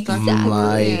kids. Dr. Exactly.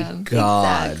 My Kevorkian.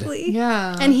 god. Exactly.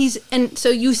 Yeah. And so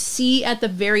you see at the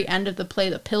very end of the play,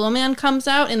 the Pillow Man comes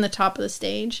out in the top of the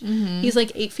stage. He's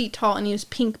like 8 feet tall and he has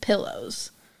pink pillows.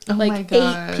 Oh like my 8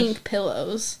 gosh. pink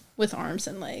pillows with arms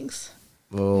and legs.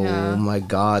 Oh Yeah. my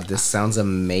god, this sounds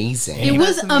amazing. It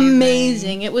was That's amazing.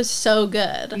 amazing. It was so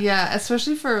good. Yeah,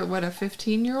 especially for what, a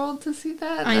 15-year-old to see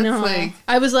that. I know. Like,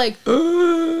 I was like,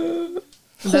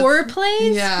 horror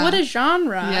plays? yeah. What a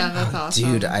genre. yeah, that's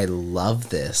awesome. Dude, I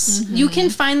love this. You can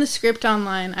find the script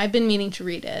online. I've been meaning to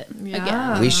read it Yeah.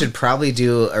 again. We should probably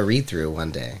do a read through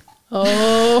one day.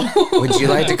 Oh. Would you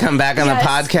like to come back on the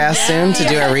podcast soon to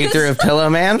do a read through of Pillow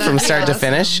Man from start to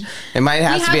finish? It might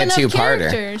have We to be a have enough two-parter.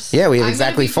 characters. Yeah, we have I'm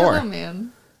exactly gonna be Pillow 4.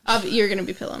 Man. You're going to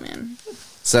be Pillow Man.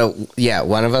 So, yeah,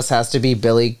 one of us has to be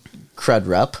Billy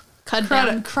Crudrup.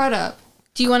 Crud up.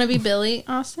 Do you want to be Billy,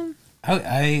 Austin?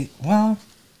 Well,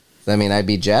 I mean, I'd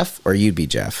be Jeff, or you'd be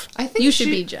Jeff. I think You should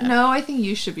be Jeff. No, I think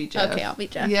you should be Jeff. Okay, I'll be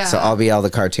Jeff. Yeah. So I'll be all the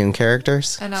cartoon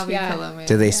characters. And I'll be Yeah. Pillow Man.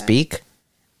 Do they speak?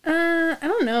 I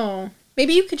don't know.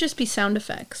 Maybe you could just be sound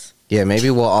effects. Yeah, maybe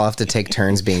we'll all have to take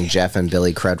turns being Jeff and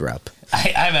Billy Crudrup.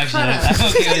 I'm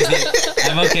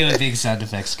okay with being sound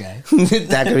effects guy.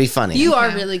 That could be funny. You are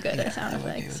really good at sound I'm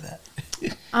okay effects.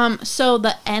 with that. So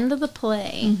the end of the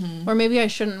play, or maybe I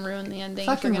shouldn't ruin the ending. if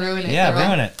Fucking we're gonna ruin read it. Yeah, Ruin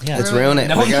ruin it. Yeah, Let's ruin it.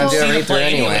 No We're one going will to do see a the read through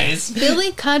play anyway. anyways.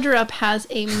 Billy Cudrup has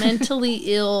a mentally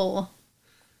ill,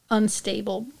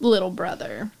 unstable little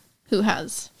brother who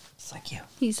has, It's like you.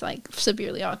 he's like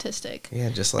severely autistic. Yeah,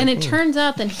 just like And it me. turns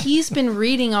out that he's been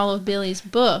reading all of Billy's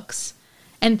books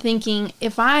and thinking,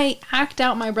 if I act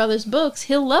out my brother's books,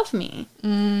 he'll love me.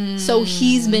 So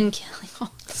he's been killing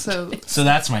all. So, So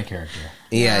that's my character.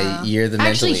 Yeah, you're the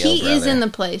mentally Actually, he ill is brother. in the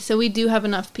play, so we do have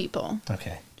enough people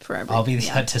Okay. for everyone. I'll be the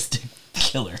yeah. autistic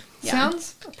killer. Yeah.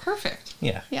 sounds perfect.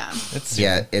 Yeah. Yeah. It's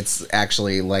Yeah, it's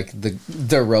actually like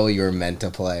the role you were meant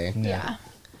to play. Yeah.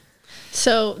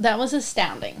 So that was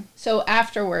astounding. So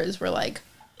afterwards, we're like,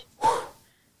 whew,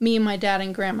 me and my dad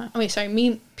and grandma. Oh, wait, sorry,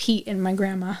 me, Pete, and my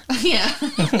grandma. Yeah.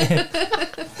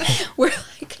 We're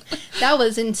like, that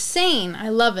was insane. I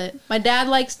love it.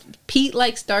 Pete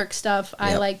likes dark stuff.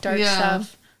 I Yep. like dark Yeah.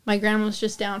 stuff. My grandma was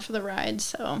just down for the ride,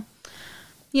 so,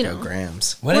 you Go know.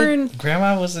 Grams. What We're did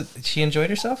Grandma was it? She enjoyed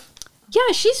herself.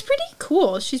 Yeah, she's pretty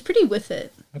cool. She's pretty with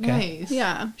it. Okay. Nice.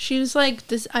 Yeah, she was like,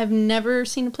 this. I've never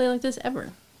seen a play like this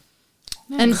ever.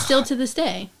 And still to this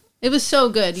day. It was so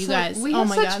good, you So guys. We Oh have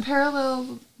my such god.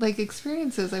 parallel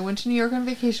experiences. I went to New York on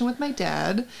vacation with my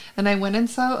dad, and I went and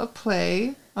saw a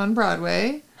play on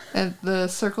Broadway at the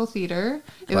Circle Theater.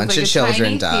 It Bunch was of a children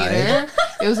tiny died. theater.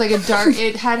 It was like a dark.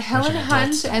 It had Helen of Hunt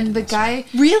adults died and in the this guy.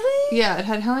 Really? Yeah, it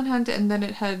had Helen Hunt, and then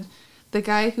it had the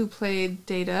guy who played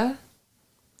Data.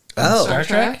 Oh, Star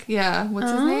Trek? Yeah,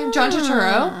 what's his name? John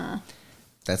Turturro.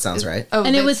 that sounds right. Oh,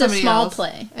 And it that's was a somebody small else.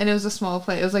 play. And it was a small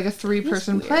play. It was like a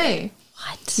 3-person weird. play.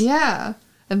 what? Yeah.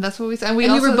 And that's what we said. And we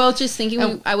And also, we were both just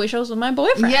thinking, I wish I was with my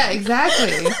boyfriend. Yeah,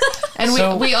 exactly. And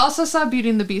So- we also saw Beauty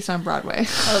and the Beast on Broadway.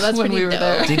 Oh, that's when pretty we were dope.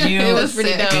 there. Did you? It was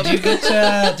pretty sick. dope.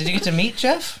 Did you get to meet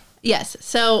Jeff? Yes.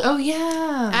 So Oh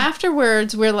yeah.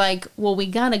 afterwards, we're like, well, we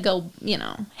gotta go,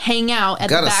 hang out at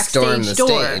the Gotta storm backstage the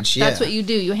door. stage, yeah. That's what you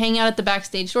do. You hang out at the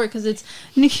backstage door because it's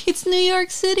New York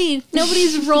City.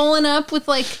 Nobody's rolling up with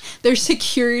like their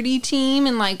security team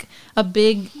and like a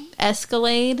big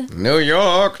Escalade. New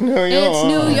York, New York. It's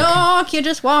New York. You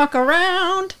just walk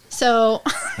around. So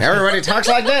Everybody talks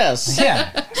like this.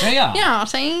 Yeah. So yeah. yeah,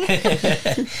 see.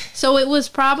 So it was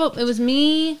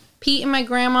me, Pete, and my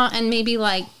grandma, and maybe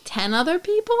like 10 other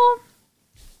people.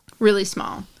 Really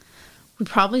small. We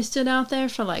probably stood out there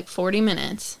for like 40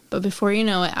 minutes, but before you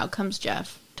know it, out comes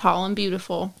Jeff, tall and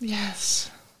beautiful.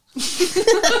 Yes.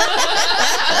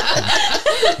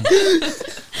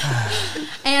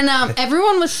 And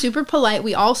everyone was super polite.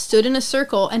 We all stood in a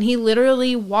circle, and he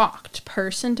literally walked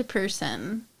person to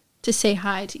person to say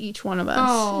hi to each one of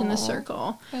us in the Aw.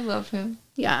 circle. I love him.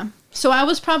 Yeah. So I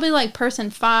was probably like person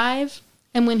 5,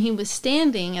 and when he was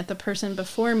standing at the person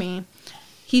before me,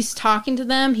 he's talking to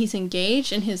them, he's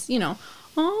engaged, and his,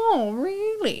 oh,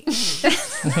 really?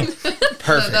 Perfect.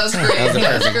 That was great. That was a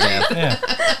That was perfect great. Jeff.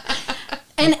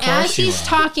 And course as you he's are.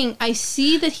 talking, I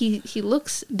see that he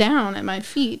looks down at my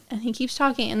feet, and he keeps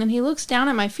talking, and then he looks down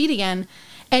at my feet again,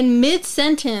 and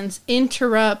mid-sentence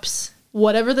interrupts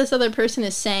whatever this other person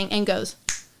is saying and goes,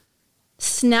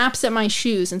 snaps at my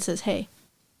shoes and says, hey,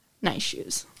 nice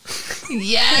shoes.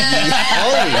 Yes.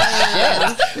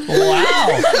 Holy shit.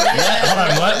 Wow. Hold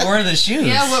on. What were the shoes?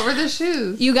 Yeah, what were the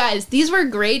shoes? You guys, these were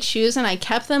great shoes, and I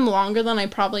kept them longer than I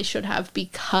probably should have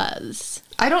because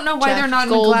I don't know why Jeff they're not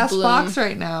in a glass Goldblum. box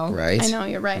right now. Right? I know,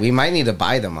 you're right. We might need to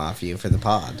buy them off you for the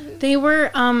pod. They were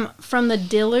from the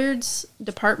Dillard's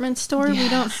department store. We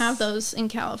don't Yes. have those in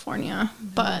California,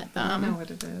 but I know what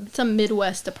it is. it's a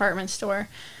Midwest department store.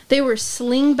 They were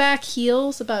slingback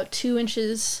heels, about 2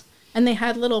 inches, and they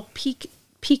had little peak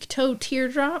toe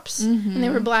teardrops, and they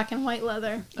were black and white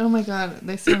leather. Oh my god,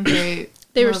 they sound great.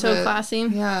 They were Love so it. classy.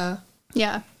 Yeah.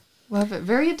 Yeah. Love it.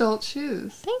 Very adult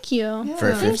shoes. Thank you. Yeah. For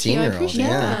a Thank Thank you. I 15-year-old. appreciate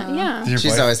Yeah. that. Yeah. Did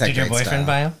She's always had Did your great boyfriend style.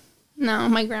 buy them? No,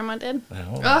 my grandma did.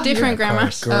 Oh, Different of grandma.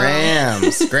 course.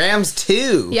 Grams. Grams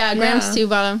too. Yeah, Grams Yeah. too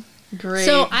bought 'em. Great.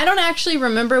 So I don't actually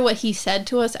remember what he said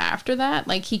to us after that.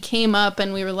 Like he came up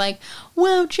and we were like,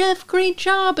 "Well, Jeff, great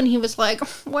job," and he was like,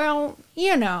 "Well,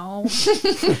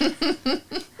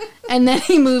 And then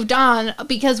he moved on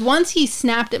because once he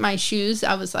snapped at my shoes,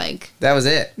 I was like, That was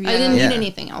it. I didn't Yeah. need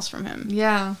anything else from him.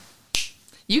 yeah.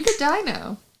 You could die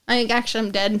now. I'm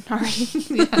dead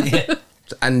already.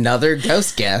 Another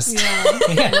ghost guest.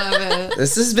 Yeah. Love it.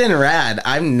 This has been rad.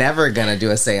 I'm never going to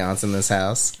do a seance in this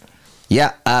house.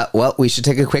 Yeah, well, we should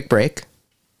take a quick break.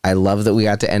 I love that we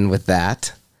got to end with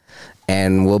that.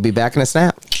 And we'll be back in a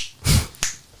snap.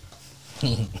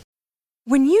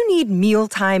 When you need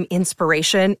mealtime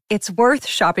inspiration, it's worth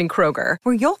shopping Kroger,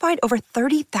 where you'll find over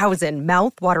 30,000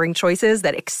 mouthwatering choices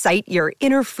that excite your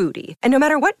inner foodie. And no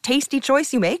matter what tasty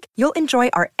choice you make, you'll enjoy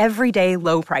our everyday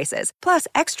low prices, plus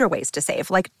extra ways to save,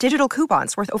 like digital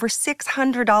coupons worth over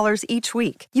 $600 each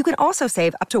week. You can also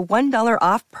save up to $1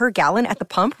 off per gallon at the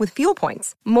pump with fuel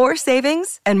points. More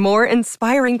savings and more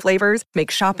inspiring flavors make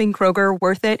shopping Kroger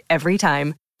worth it every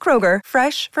time. Kroger,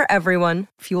 fresh for everyone.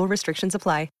 Fuel restrictions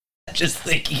apply. Just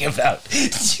thinking about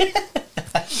thinking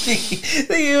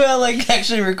about like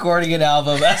actually recording an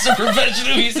album as a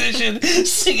professional musician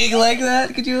singing like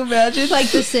that. Could you imagine?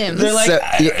 Like The Sims. They're like,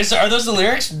 So, are those the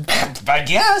lyrics? I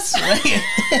guess.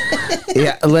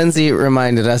 Yeah, Lindsay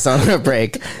reminded us on a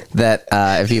break that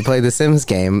if you play the Sims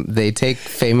game, they take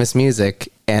famous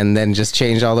music and then just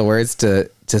change all the words to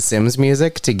Sims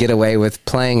music to get away with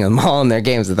playing them all in their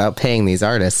games without paying these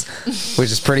artists,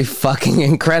 which is pretty fucking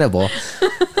incredible.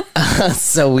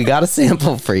 So we got a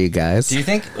sample for you guys. Do you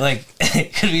think like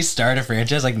could we start a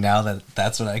franchise like now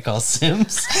that's what I call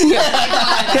Sims?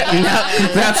 Now,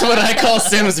 that's what I call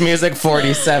Sims Music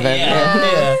 47.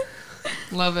 Yeah.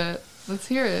 Love it. Let's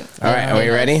hear it. All right, are we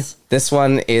ready? This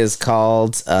one is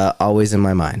called "Always in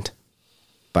My Mind"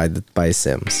 by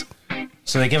Sims.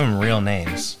 So they give them real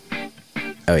names.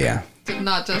 Oh yeah,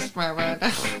 Not just my right.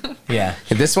 Yeah.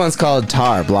 this one's called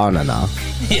 "Tar Blanana."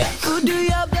 Yeah.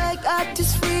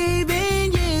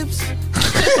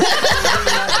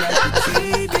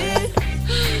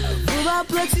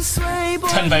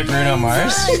 Done by Bruno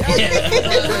Mars. So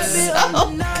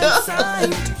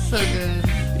good.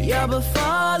 Ja,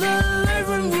 befaller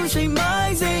van hoe zij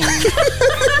mij zijn.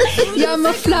 Ja,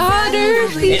 my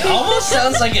flutter. It almost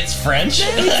sounds like it's French.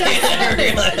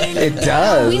 It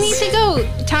does. We need to go,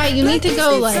 Ty. You need to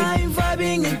go like Zijn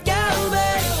vibing en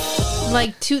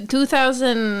koudweg.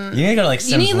 2000. You need to go to like You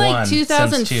Sims need 1, like Sims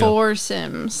 2004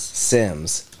 Sims,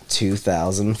 Sims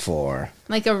 2004.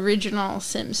 like original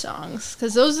Sim songs,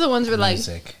 because those are the ones where 2. like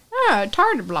Music.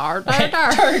 tartar blar dar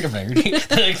dar.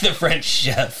 Like the French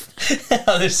chef.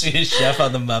 The Swedish chef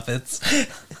on the Muppets.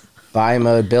 Buy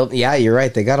mode built. Yeah, you're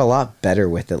right. They got a lot better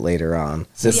with it later on.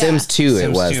 So Yeah. Sims 2 it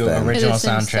Sims was 2 then. original It is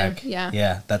Sims 2, soundtrack. yeah.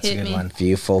 Yeah, that's Hit a good me. one.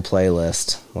 View full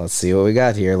playlist. Let's see what we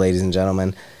got here, ladies and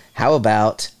gentlemen. How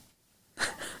about...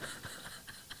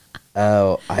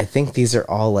 Oh, I think these are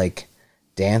all like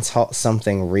dance hall,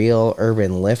 something real,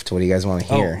 urban lift. What do you guys want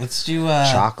to hear? Oh, let's do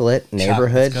Chocolate,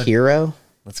 neighborhood, let's go- hero,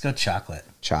 Let's go chocolate.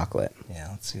 chocolate. Yeah,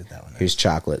 let's see what that one is. Here's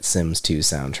Chocolate, Sims 2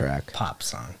 soundtrack, Pop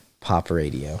song. pop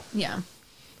radio. Yeah.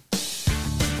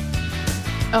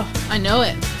 Oh, I know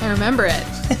it. I remember it.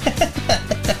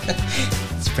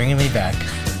 It's bringing me back.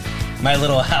 My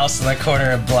little house in the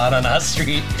corner of Blondenau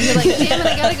Street. You're like, damn it,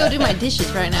 I gotta go do my dishes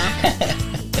right now.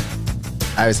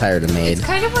 I was hired a maid. It's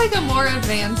kind of like a more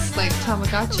advanced, like,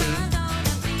 Tamagotchi.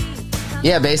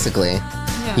 Yeah, basically.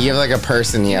 Yeah. You have like a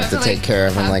person you have to take care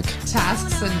of and have like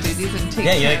tasks and duties and take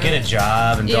Yeah, you care like, get a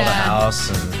job and build a Yeah. house.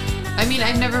 And I mean,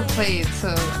 I've never played,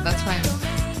 so that's why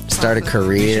I'm start a positive. you should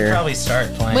career. probably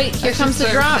start playing. Wait, here I comes the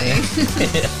should drop. start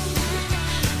playing.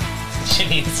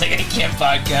 Janine's like, I can't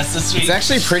podcast this week. It's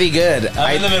actually pretty good.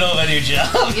 I'm in the middle of a new job.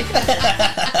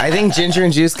 I think Ginger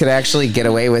and Juice could actually get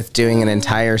away with doing an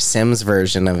entire Sims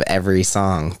version of every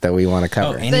song that we want to cover.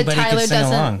 Oh, That anybody Tyler could sing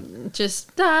doesn't along.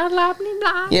 just blah, blah, blah,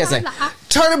 blah, Yeah, it's like, blah.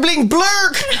 turn a bling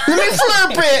blurk, let me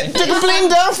flurp it, take a bling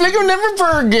down, flick, you'll never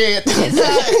forget.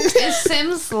 Is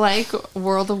Sims like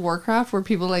World of Warcraft, where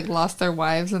people like lost their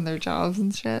wives and their jobs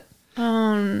and shit?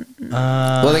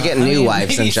 Well, they get new mean, wives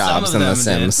maybe and jobs some in of The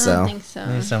them did. Sims, I don't so. think so.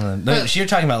 Maybe some of them. But you're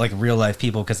talking about like real life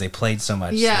people because they played so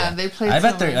much. Yeah, they played I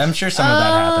bet so there. much. I'm sure some of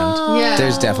that happened. Yeah,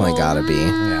 There's definitely gotta be.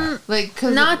 Yeah. like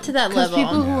cause, Not to that 'cause level.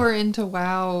 People who are into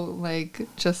WoW, like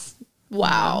just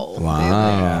Wow.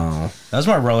 Wow. That was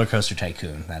more Roller Coaster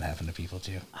Tycoon. That happened to people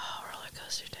too. Roller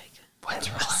coaster tycoon.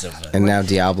 What's so fun? And now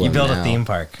Diablo. You build now. a theme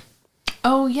park.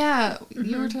 oh yeah,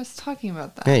 you were just talking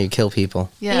about that. Yeah, you kill people.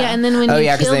 Yeah. and then when Oh, you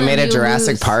yeah, because kill they made them, a you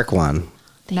Jurassic lose. Park one.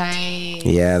 Nice.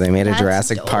 Yeah, they made a That's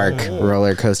Jurassic dope. Park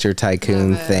roller coaster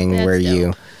tycoon Love it. thing That's where you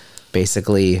dope.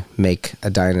 basically make a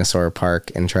dinosaur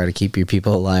park and try to keep your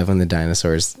people alive when the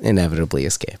dinosaurs inevitably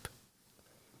escape.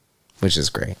 Which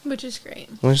is great. Which is great.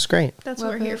 Which is great. That's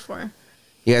Love what we're it. here for.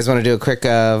 You guys want to do a quick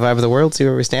vibe of the world, see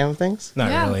where we stand with things?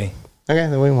 Not Yeah. really. Okay,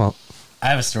 then we won't. I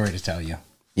have a story to tell you.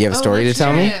 You have a story to let's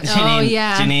tell hear me? it. Janine,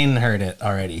 yeah. Janine heard it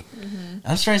already.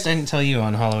 I'm surprised I didn't tell you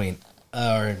on Halloween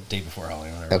or day before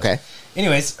Halloween. Whatever. Okay.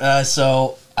 Anyways,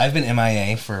 so I've been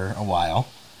MIA for a while.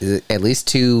 Is it at least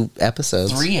 2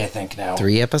 episodes? 3, I think now.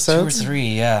 3 2 or episodes?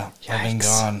 3, yeah. I've been Yikes.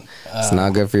 gone. It's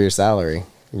not good for your salary.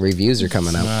 Reviews are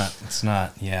coming up. It's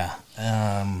not. Yeah.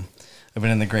 I've been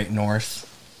in the Great North.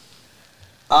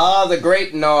 Ah, the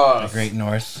Great North. Great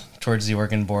North, towards the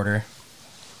Oregon border.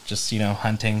 Just,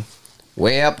 hunting.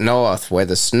 Way up north where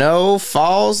the snow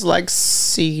falls like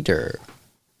cedar.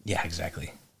 Yeah,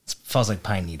 exactly. It falls like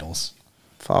pine needles.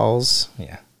 Falls.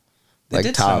 Yeah. Like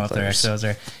did snow up there, toddlers. so I was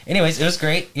there. Anyways, it was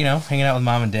great, hanging out with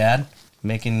mom and dad,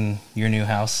 making your new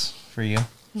house for you.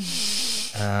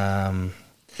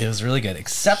 It was really good,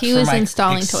 except He for was my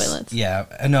installing toilets. Yeah,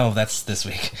 no, that's this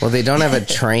week. Well, they don't have a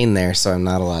train there, so I'm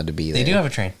not allowed to be there. They do have a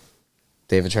train.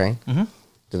 They have a train? Mm-hmm.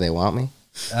 Do they want me?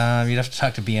 You'd have to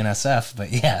talk to BNSF,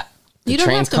 but yeah, The You don't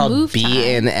train's have to called move. Ty.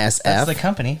 that's BNSF. the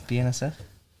company, BNSF.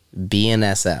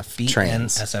 BNSF.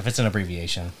 Trains. BNSF. It's an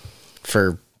abbreviation.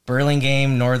 For,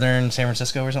 Burlingame, Northern San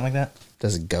Francisco, or something like that.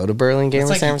 does it go to Burlingame It's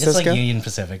or like, San it's Francisco? like Union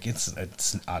Pacific.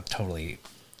 It's totally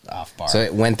off bar. So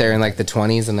it went there in like the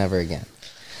 20s and never again.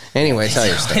 Anyway, tell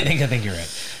your I story. think you're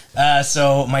right.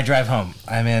 So my drive home,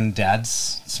 I'm in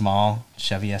Dad's small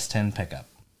Chevy S10 pickup.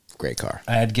 Great car.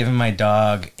 I had given my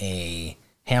dog a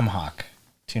ham hock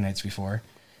 2 nights before.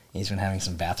 He's been having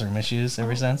some bathroom issues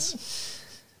ever since.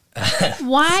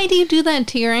 Why do you do that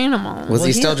to your animal? Was he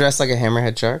he- still dressed like a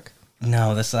hammerhead shark?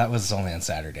 No, that was only on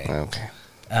Saturday. Okay.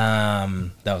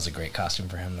 That was a great costume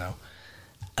for him,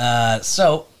 though.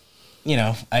 So,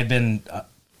 I'd been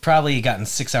probably gotten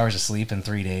 6 hours of sleep in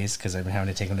 3 days because I've been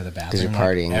having to take him to the Because bathroom you're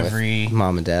partying with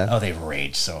mom and dad. Oh, they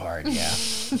raged so hard. Yeah,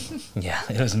 yeah.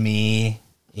 It was me,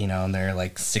 and they're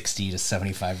like 60 to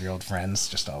 75-year-old friends,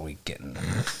 just all week getting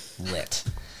lit.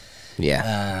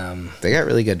 Yeah. They got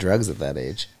really good drugs at that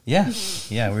age. Yeah,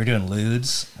 we were doing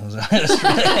lewds. It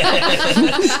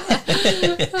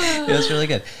was really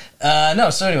good.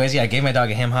 So anyways, I gave my dog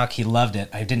a ham hock. He loved it.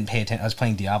 I didn't pay attention. I was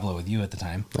playing Diablo with you at the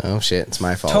time. Oh, shit. It's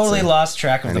my fault. Totally so lost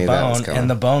track of I the knew that was bone, going. and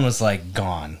the bone was like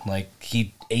gone. Like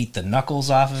he ate the knuckles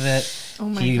off of it. Oh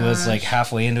my he was gosh. like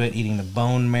halfway into it, eating the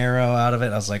bone marrow out of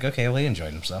it. I was like, okay, well, he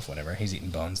enjoyed himself. Whatever. He's eaten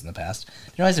bones in the past.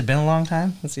 You realize it'd been a long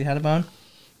time since he had a bone.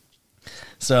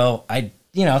 So I,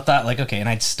 thought like, okay, and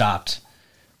I'd stopped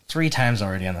 3 times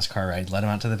already on this car ride. Let him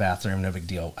out to the bathroom. No big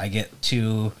deal. I get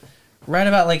to right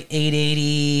about like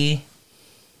 880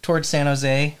 towards San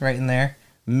Jose, right in there,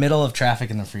 middle of traffic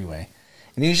in the freeway.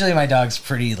 And usually my dog's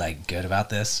pretty like good about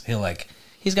this.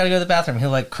 He's got to go to the bathroom.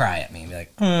 He'll like cry at me and be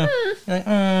like,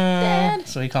 Dad.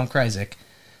 So we call him Cryzik.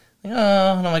 Like,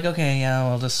 oh, and I'm like, okay, yeah,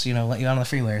 we'll just, let you out on the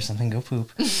freeway or something. Go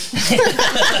poop. Right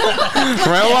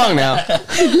along now.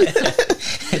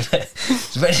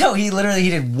 But no, he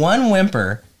did one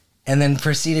whimper and then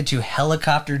proceeded to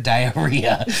helicopter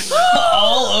diarrhea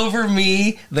all over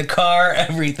me, the car,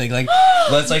 everything. Like,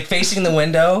 it's like facing the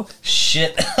window,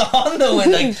 shit on the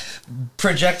window, like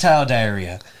projectile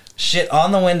diarrhea. Shit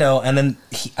on the window, and then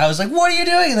I was like, what are you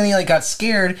doing? And then he like got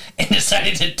scared and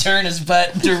decided to turn his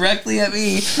butt directly at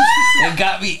me and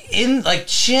got me in like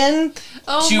chin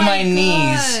to my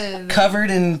knees,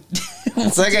 covered in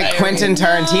It's like a Quentin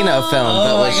Tarantino film,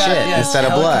 but with shit instead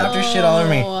of blood. Helicopter shit all over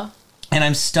me. And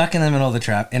I'm stuck in the middle of the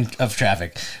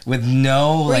traffic with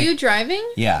no Were like you driving?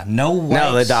 no wipes.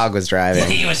 No, the dog was driving.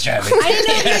 He was driving. I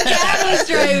didn't know your dad was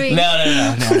driving. No.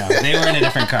 They were in a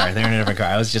different car.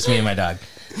 I was just me and my dog.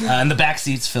 And the back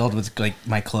seat's filled with like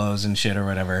my clothes and shit or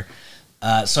whatever.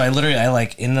 So I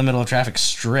like in the middle of traffic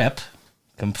strip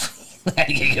completely. I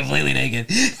get completely naked.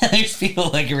 And there's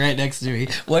people like right next to me.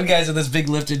 One guy's in this big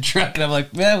lifted truck, and I'm like,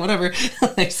 yeah, whatever.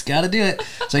 I just gotta do it.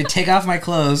 So I take off my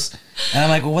clothes, and I'm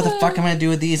like, well, what the fuck am I gonna do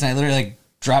with these? And I literally like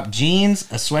drop jeans,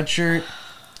 a sweatshirt,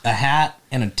 a hat,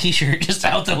 and a t-shirt just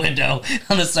out the window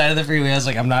on the side of the freeway. I was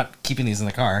like, I'm not keeping these in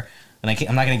the car, and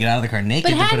I'm not gonna get out of the car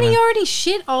naked. But hadn't he already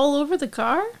shit all over the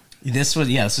car? This was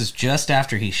just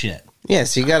after he shit. Yeah,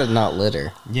 so you gotta not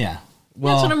litter. Yeah.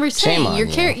 Well, That's what I'm shame saying. on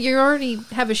You already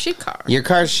have a shit car. Your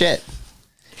car's shit.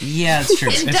 yeah, it's true.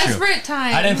 In It's true. desperate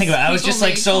times. I didn't think about it. I was people just like,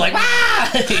 make- so like,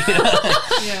 ah!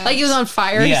 Yeah. Like it was on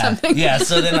fire or something. Yeah,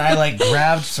 so then I like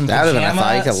grabbed some That would've been a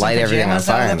thought. You could some light everything on pajamas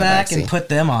fire out of in the the back and backseat. put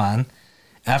them on.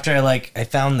 After I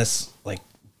found this like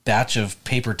batch of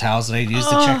paper towels that I used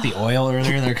to check the oil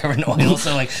earlier. They're covered in oil,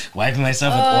 so like wiping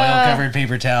myself with oil covered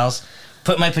paper towels.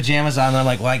 Put my pajamas on, and I'm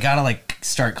like, well, I gotta like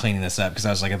start cleaning this up because I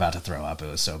was like about to throw up. It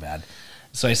was so bad.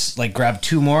 So I like grabbed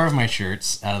 2 more of my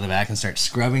shirts out of the back and start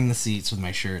scrubbing the seats with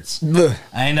my shirts. Ugh.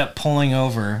 I end up pulling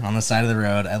over on the side of the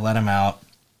road. I let him out.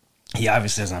 He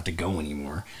obviously doesn't have to go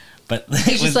anymore. But it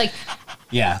It's just like,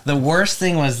 yeah. The worst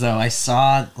thing was though, I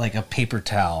saw like a paper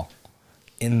towel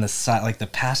in the side, like the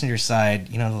passenger side.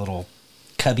 You know, the little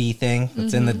cubby thing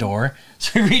that's in the door.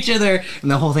 So I reach in there,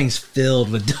 and the whole thing's filled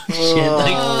with dog shit. Like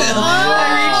filled.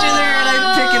 I reach in there and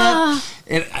I pick it up.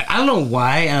 And I don't know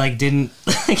why I like didn't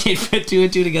like put 2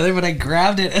 and 2 together, but I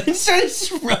grabbed it and started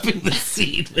scrubbing the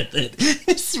seat with it.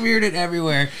 I smeared it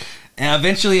everywhere. And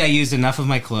eventually I used enough of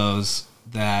my clothes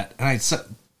that,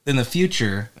 in the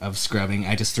future of scrubbing,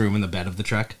 I just threw them in the bed of the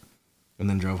truck and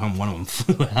then drove home. One of them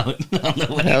flew out on the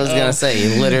way I was gonna home. say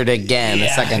you littered again the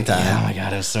second time. Yeah, oh my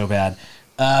God, it was so bad.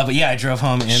 But yeah, I drove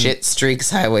home in... Shit streaks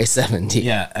Highway 70.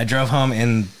 Yeah, I drove home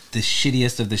in the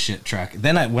shittiest of the shit truck.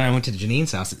 Then when I went to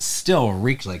Janine's house, it still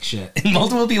reeked like shit. And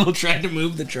multiple people tried to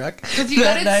move the truck. Because you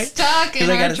got it stuck in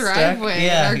our driveway,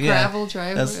 our gravel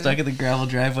driveway. I was stuck in the gravel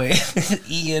driveway.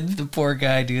 Ian, the poor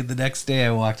guy, dude, the next day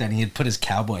I walked out, he had put his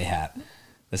cowboy hat,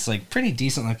 this like pretty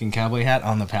decent looking cowboy hat,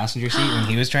 on the passenger seat when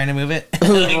he was trying to move it.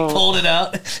 And I pulled it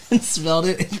out and smelled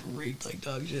it. It reeked like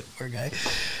dog shit, poor guy.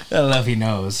 I don't know if he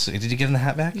knows. Did you give him the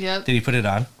hat back? Yep. Did he put it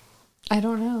on? I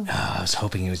don't know. Oh, I was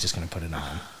hoping he was just going to put it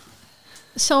on.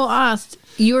 so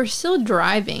you were still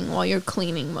driving while you're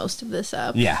cleaning most of this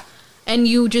up. Yeah. And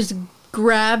you just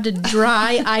grabbed a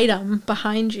dry item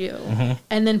behind you Mm-hmm.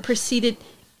 and then proceeded.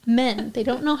 Men, they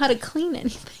don't know how to clean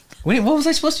anything. Wait, what was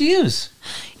I supposed to use?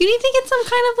 You need to get some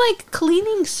kind of like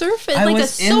cleaning surface, I like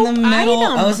was a soap in the middle.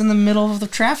 item. I was in the middle of the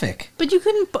traffic. But you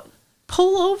couldn't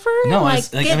pull over No, and I like,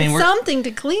 was- like, get I mean, we're- something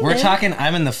to clean We're it. talking.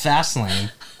 I'm in the fast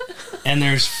lane, and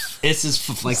this is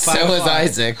like 5 So was o'clock.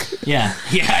 Isaac. Yeah,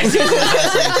 I think so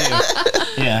was that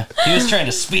thing too. Yeah, he was trying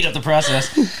to speed up the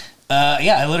process.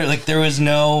 Yeah, I literally there was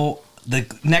no. The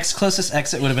next closest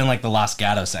exit would have been like the Los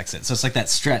Gatos exit, so it's like that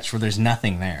stretch where there's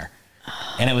nothing there,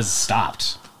 and it was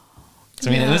stopped. So,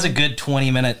 I mean, it was a good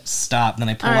 20-minute stop. Then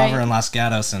I pull All right. over in Los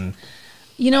Gatos, and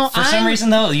You know, for some reason,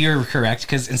 though, you're correct,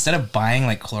 because instead of buying,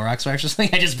 like, Clorox wipes or something,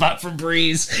 I just bought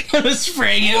Febreze and was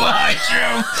spraying it while I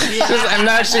drove. I'm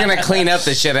not actually going to clean up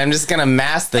the shit. I'm just going to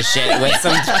mask the shit with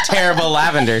some terrible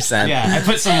lavender scent. Yeah, I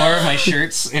put some more of my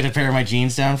shirts and a pair of my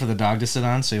jeans down for the dog to sit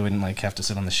on, so he wouldn't, like, have to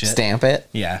sit on the shit. Stamp it.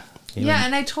 Yeah. Yeah,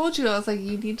 and I told you, I was like,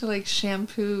 you need to, like,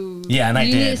 shampoo. Yeah, and I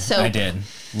You need did. soap. I did.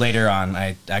 Later on,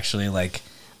 I actually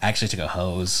took a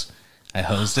hose. I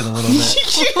hosed it a little bit.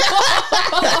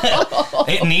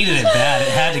 It needed it bad. It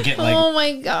had to get, like, oh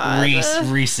my god.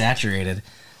 resaturated.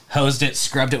 Hosed it,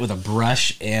 scrubbed it with a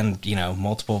brush and,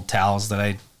 multiple towels that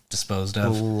I disposed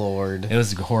of. Lord. It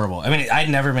was horrible. I mean, I'd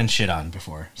never been shit on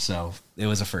before, so it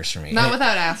was a first for me. Not And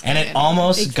without asking. And it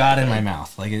almost got in my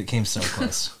mouth. Like, it came so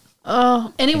close.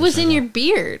 Oh, and it was in your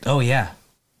beard. Oh, yeah.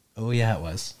 Oh, yeah, it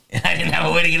was. And I didn't have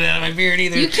a way to get it out of my beard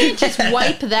either. You can't just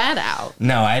wipe that out.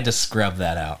 No, I had to scrub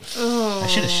that out. I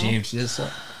should have shaved.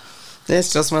 This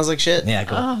still smells like shit. Yeah,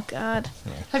 go. Oh god.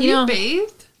 Have You you know-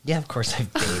 bathed? Yeah, of course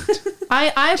I've bathed.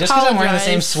 I Just because apologize. I'm wearing the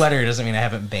same sweater doesn't mean I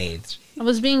haven't bathed. I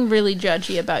was being really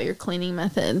judgy about your cleaning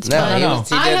methods. No, but he no. was-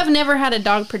 he I did- have never had a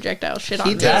dog projectile shit on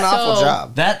He me. did an awful so-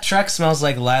 job. That truck smells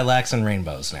like lilacs and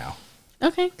rainbows now.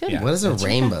 Okay, good. Yeah. What does a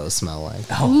rainbow smell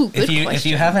like? Ooh, if good you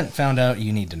question. haven't found out,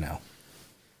 you need to know.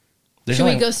 There's Should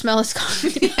we only- go smell his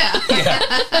coffee?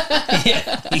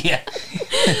 Yeah.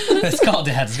 It's called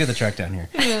Dad. Let's get the truck down here.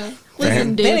 Listen, They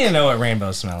need to dude. know what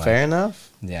rainbows smell like. Fair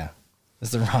enough. Yeah.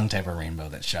 It's the wrong type of rainbow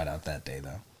that shot out that day, though.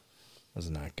 It was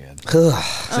not good. Ugh.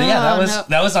 So yeah, no.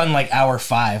 that was on like hour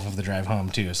 5 of the drive home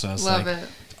too. So I was Love like it.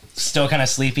 still kind of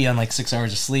sleepy on like 6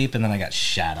 hours of sleep, and then I got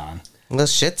shat on. Well,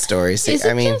 shit stories. Is it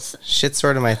I mean, just- shit's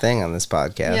sort of my thing on this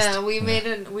podcast. Yeah,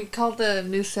 we called the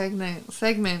new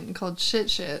segment called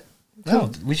Shit.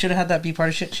 No, we should have had that be part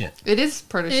of shit. It is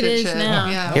part of It Shit is Shit. now.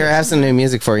 Yeah. Here, I have some new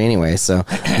music for you anyway, so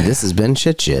this has been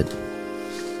Shit.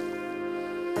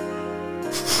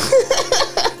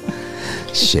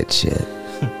 Shit,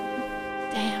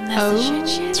 Damn, that's the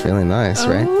shit. It's really nice,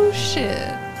 right? Oh,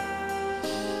 shit.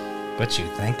 What you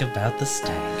think about the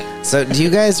stank? So, do you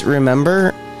guys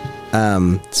remember,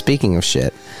 speaking of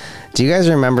shit, do you guys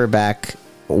remember back,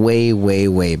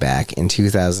 way back in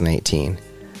 2018,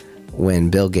 when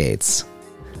Bill Gates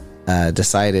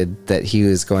decided that he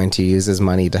was going to use his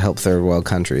money to help third world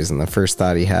countries, and the first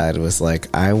thought he had was like,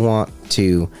 I want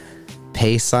to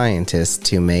pay scientists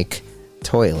to make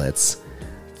toilets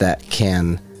that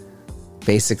can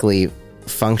basically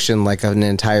function like an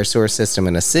entire sewer system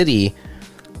in a city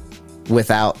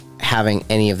without having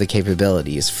any of the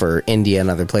capabilities for India and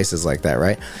other places like that,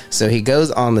 right? So he goes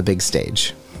on the big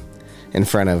stage in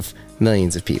front of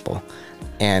millions of people,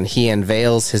 and he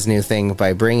unveils his new thing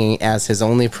by bringing as his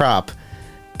only prop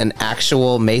an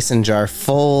actual mason jar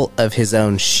full of his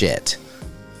own shit.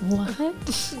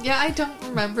 What? Yeah, I don't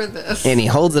remember this. And he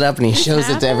holds it up and he shows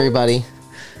it to everybody.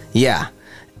 Yeah.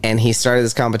 And he started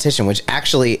this competition, which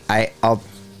actually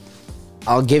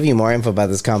I'll give you more info about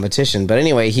this competition. But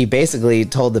anyway, he basically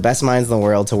told the best minds in the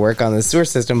world to work on the sewer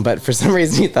system, but for some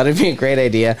reason he thought it'd be a great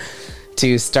idea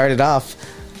to start it off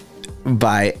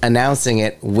by announcing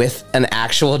it with an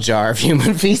actual jar of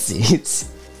human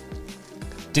feces.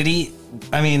 Did he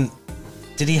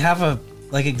have a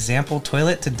example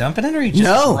toilet to dump it in, or he just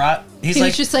No. brought? He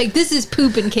was just like, this is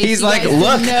poop in case He's you like, guys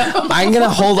look, didn't know." I'm going to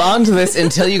hold on to this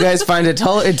until you guys find a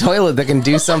toilet that can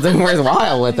do something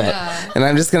worthwhile with it. Yeah. And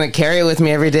I'm just going to carry it with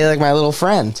me every day like my little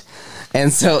friend.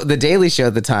 And so the Daily Show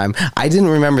at the time, I didn't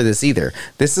remember this either.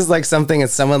 This is like something that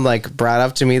someone like brought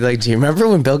up to me. Like, do you remember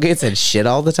when Bill Gates had shit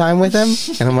all the time with him?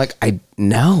 And I'm like,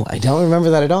 no, I don't remember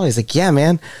that at all. He's like, yeah,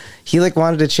 man. He like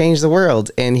wanted to change the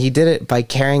world, and he did it by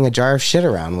carrying a jar of shit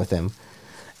around with him.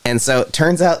 And so it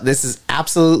turns out this is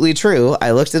absolutely true.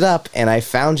 I looked it up and I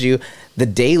found you. The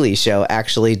Daily Show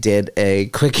actually did a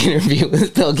quick interview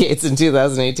with Bill Gates in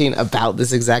 2018 about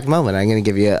this exact moment. I'm going to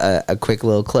give you a quick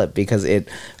little clip because it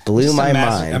blew my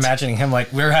mind. Imagining him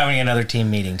like, we're having another team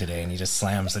meeting today, and he just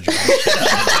slams the jar of shit on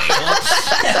the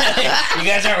table. You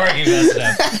guys aren't working fast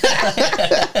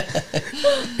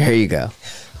enough. Here you go.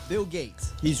 Bill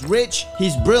Gates. He's rich,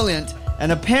 he's brilliant,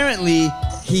 and apparently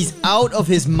he's out of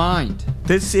his mind.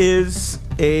 This is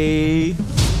a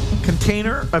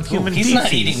container of human He's feces.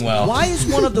 not eating well. Why is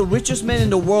one of the richest men in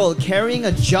the world carrying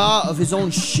a jar of his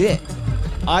own shit?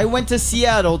 I went to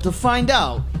Seattle to find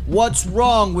out what's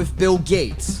wrong with Bill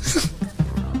Gates.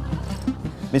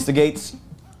 Mr. Gates,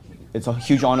 it's a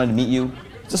huge honor to meet you.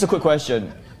 Just a quick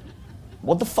question.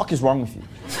 What the fuck is wrong with you?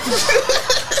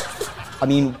 I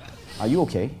mean, are you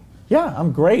okay? Yeah,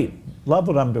 I'm great. Love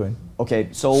what I'm doing. Okay,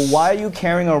 so why are you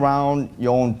carrying around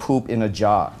your own poop in a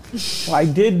jar? Well, I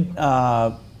did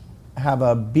have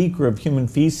a beaker of human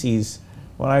feces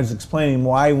when I was explaining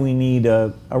why we need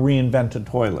a reinvented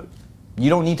toilet. You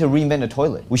don't need to reinvent a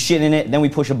toilet. We shit in it, then we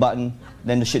push a button,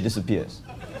 then the shit disappears.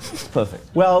 It's perfect.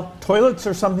 Well, toilets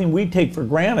are something we take for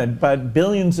granted, but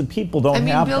billions of people don't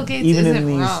have Bill them. Gates Even in isn't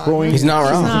these wrong. growing He's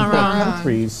not wrong. not wrong.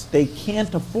 countries, they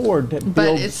can't afford to But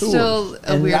build it's sewers, still a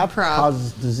and weird that prop.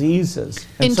 causes diseases.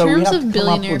 And In so we terms have of to come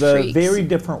up billionaire with a freaks, very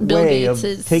different Bill way Gates of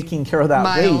is taking care of that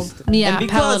mild. waste. Yeah, And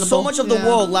because so palatable. much of the Yeah.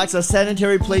 world lacks a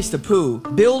sanitary place to poo,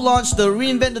 Bill launched the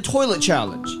Reinvent the Toilet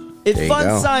Challenge. It There you funds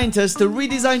go. scientists to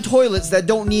redesign toilets that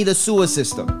don't need a sewer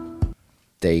system.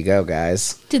 There you go,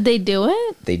 guys. Did they do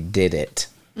it? They did it.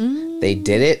 They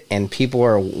did it, and people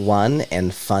are won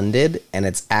and funded, and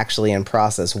it's actually in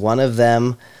process. One of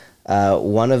them,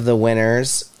 one of the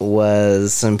winners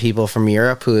was some people from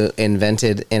Europe who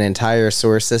invented an entire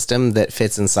sewer system that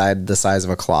fits inside the size of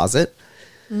a closet.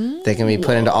 They can be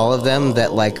put into all of them.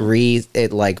 That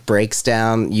it breaks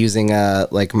down using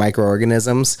like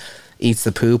microorganisms. Eats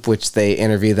the poop, which they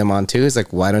interview them on too. It's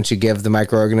like, why don't you give the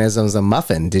microorganisms a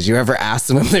muffin? Did you ever ask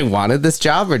them if they wanted this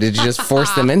job, or did you just force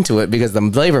them into it because the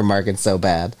labor market's so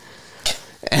bad?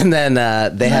 And then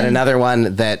they had another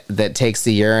one that takes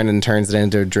the urine and turns it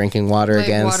into drinking water Like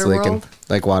again, so they can Waterworld?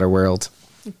 like Waterworld.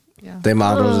 Yeah. They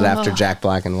modeled it after Jack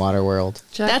Black in Waterworld.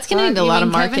 Jack That's gonna Black, need a you lot of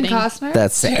mean Kevin marketing. Costner?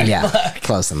 That's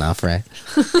close enough, right?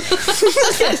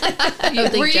 I don't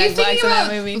think Were you Jack Black's thinking in that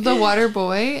about movie. The Water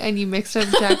Boy and you mixed up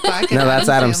Jack Black? And No, that's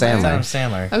Adam Sandler. Adam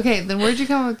Sandler. Okay, then where'd you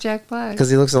come up with Jack Black? Because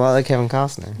he looks a lot like Kevin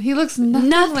Costner. He looks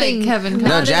nothing like Kevin Costner.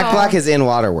 No, Jack Black is in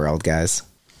Waterworld, guys.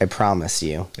 I promise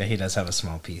you. Yeah, he does have a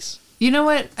small piece. You know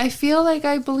what? I feel like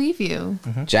I believe you.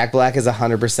 Jack Black is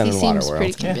 100% He in seems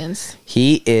pretty Waterworld. convinced.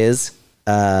 He is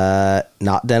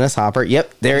not Dennis Hopper.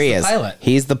 Yep, there he the is. pilot.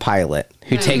 He's the pilot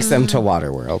who takes them to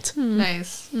Waterworld.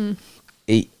 Nice.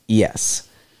 Yes.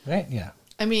 Right? Yeah.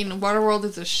 I mean, Waterworld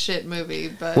is a shit movie,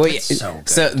 but Well, It's so good.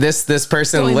 so this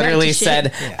person Going back literally to shit.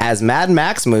 said, Yeah. as Mad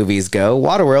Max movies go,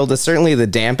 Waterworld is certainly the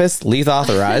dampest, least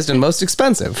authorized, and most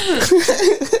expensive.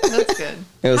 that's good.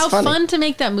 It was How funny. fun to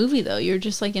make that movie though. You're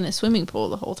just like in a swimming pool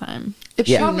the whole time. It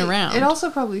Yeah. probably, around. It also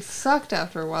probably sucked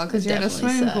after a while because It you're in a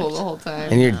definitely swimming pool sucked. the whole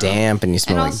time. And you're damp and you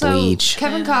smell And like also, bleach.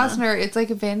 Kevin Costner, it's like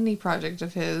a vanity project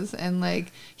of his, and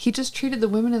like he just treated the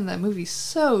women in that movie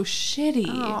so shitty.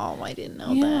 Oh, I didn't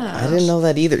know Yeah. that. I didn't know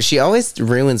that either. She always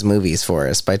ruins movies for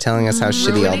us by telling us how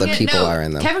shitty all the Ruining it? people No, are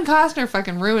in them. Kevin Costner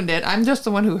fucking ruined it. I'm just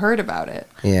the one who heard about it.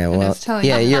 Yeah, And I well, was telling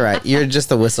yeah, you. you're right. You're just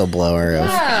the whistleblower of,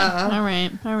 Yeah. All right,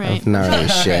 all right. of gnarly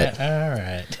shit. All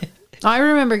right. I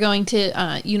remember going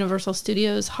to Universal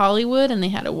Studios Hollywood, and they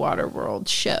had a Waterworld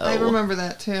show. I remember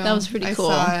that too. That was pretty cool.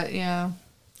 I saw it, yeah.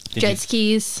 you- Jet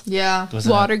skis, Yeah. Was it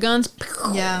water guns.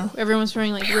 Yeah. Everyone's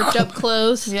wearing like ripped up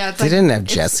clothes. Yeah, it's They like, didn't have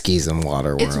jet skis in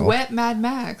Waterworld. it's wet Mad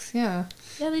Max, yeah.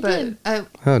 Yeah, they But did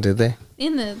Oh, did they?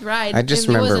 in the ride. I just It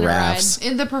remember wasn't a ride. rafts.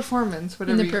 in the performance,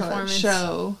 whatever the you call it, performance.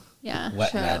 show. Yeah.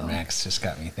 Wet Show. Mad Max just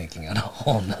got me thinking on a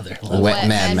whole nother level. Wet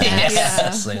Mad Max. Yeah,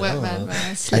 It's like, wet oh. Mad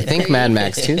Max. I think Mad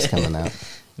Max 2 is coming out.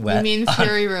 Wet. You mean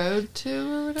Fury Road 2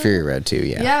 or whatever? Fury Road 2,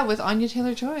 yeah. Yeah, with Anya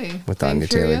Taylor-Joy. With playing Anya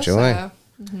Taylor-Joy. Furiosa.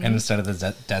 And instead of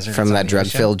the desert, From it's that on the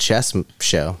drug-filled chess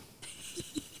show.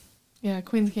 Yeah,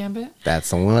 Queen's Gambit. That's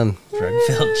the one. ocean.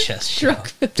 Drug-filled chest show.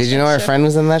 Did you know our friend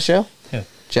was in that show? Who?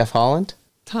 Jeff Holland?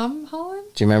 Tom Holland?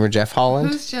 Do you remember Jeff Holland?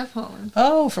 Who's Jeff Holland?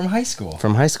 Oh, from high school.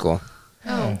 From high school.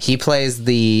 Oh. He plays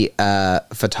the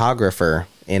photographer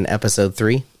in episode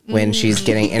 3 when she's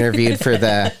getting interviewed for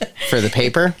the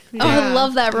paper. Oh, I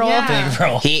love that role. Yeah. Big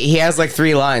role. He has like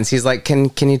 3 lines. He's like, "Can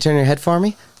you turn your head for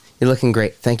me? You're looking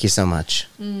great. Thank you so much."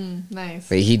 Nice.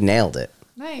 But he nailed it.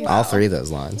 Nice. All 3 of those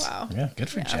lines. Wow. Yeah, good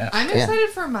for Jeff. I'm excited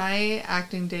for my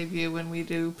acting debut when we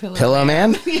do Pillow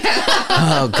Man?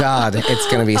 Oh God,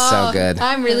 it's gonna be so good.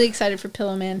 I'm really excited for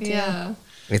Pillow Man too. Yeah.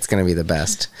 It's gonna be the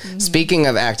best. Speaking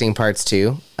of acting parts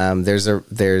too, there's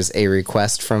a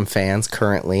request from fans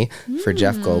currently for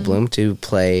Jeff Goldblum to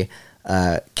play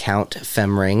Count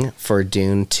Femring for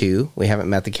Dune 2. We haven't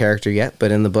met the character yet,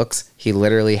 but in the books, he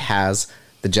literally has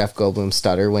the Jeff Goldblum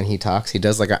stutter when he talks. He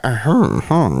does like a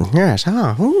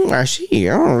yes, she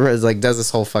like does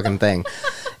this whole fucking thing.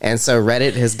 And so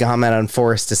Reddit has gone out on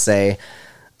force to say,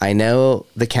 I know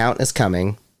the Count is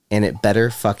coming, and it better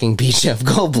fucking be Jeff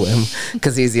Goldblum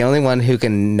because he's the only one who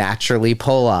can naturally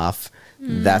pull off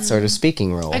that sort of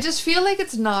speaking role. I just feel like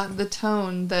it's not the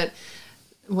tone that,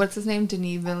 what's his name,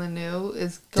 Denis Villeneuve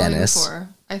is going Dennis. for.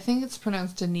 I think it's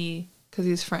pronounced Denis because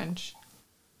he's French.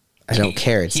 I don't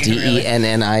care. It's You're really-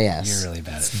 Dennis. You're really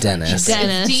bad at It's Dennis.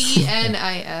 Dennis.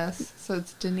 Denis, so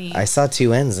it's Denise. I saw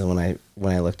 2 N's when I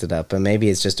looked it up, but maybe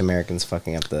it's just Americans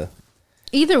fucking up the.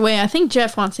 Either way, I think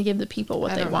Jeff wants to give the people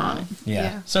what I they don't want. know.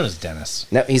 Yeah. So does Dennis.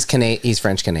 No, he's He's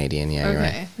French Canadian. Yeah, you're right.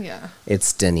 Okay, yeah.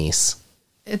 It's Denise.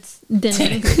 It's Dennis.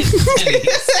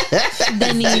 Denise.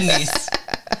 Denise.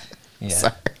 Yeah.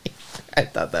 Sorry, I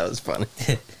thought that was funny.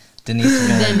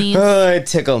 Denise. Denise. Oh, I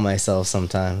tickle myself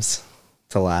sometimes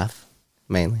to laugh,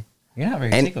 mainly. You're not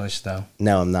very And- ticklish, though.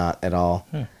 No, I'm not at all.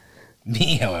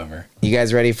 Me, however. You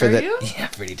guys ready for Are the? you? Yeah,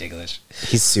 pretty ticklish.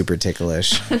 He's super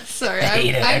ticklish. Sorry,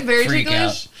 hate it. I I'm very freak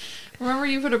ticklish. Remember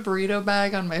you put a burrito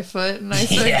bag on my foot and I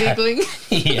started Yeah. giggling?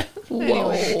 Yeah.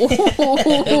 Whoa.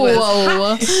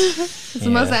 It's the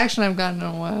most action I've gotten in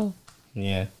a while.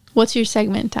 Yeah. What's your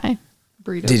segment, Ty?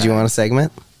 Burrito Did you bag. want a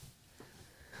segment?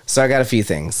 So I got a few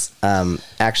things.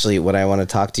 Actually, what I want to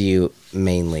talk to you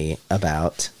mainly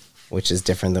about, which is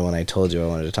different than what I told you I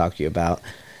wanted to talk to you about,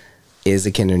 is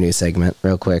a Kinder News segment,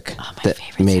 real quick, that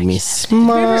made me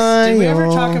smile. Did we ever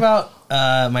talk about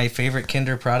my favorite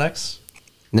Kinder products?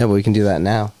 No, but we can do that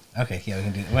now Okay, yeah, we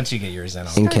can do it. Once you get yours, then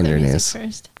I'll. in Kinder Music News.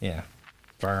 first. Yeah.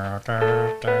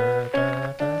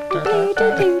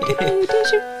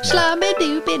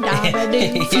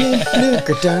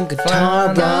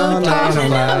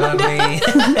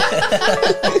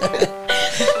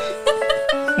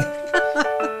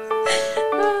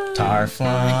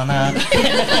 Tarflana.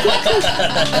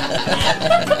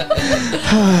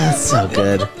 That's so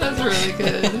good. That's really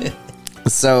good.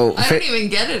 So, I don't even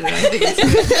get it. I think it's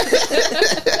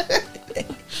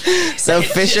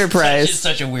Fisher It's Price.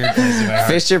 such a weird place in my heart.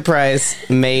 Fisher Price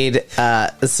made.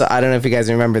 So I don't know if you guys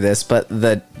remember this, but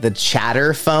the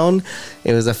Chatter phone.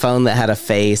 It was a phone that had a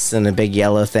face and a big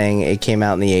yellow thing. It came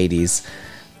out in the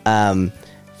 80s.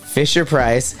 Fisher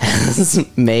Price has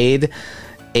made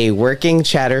a working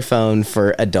Chatter phone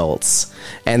for adults,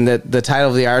 and the title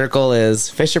of the article is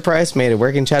Fisher Price made a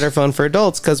working Chatter phone for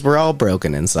adults because we're all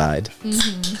broken inside.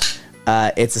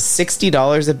 It's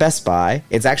 $60 at Best Buy.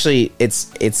 It's actually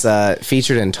it's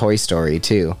featured in Toy Story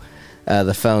too.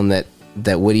 The phone that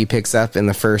Woody picks up in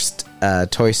the first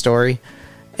Toy Story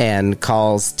and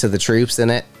calls to the troops in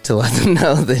it to let them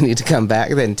know they need to come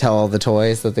back. Then tell all the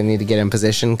toys that they need to get in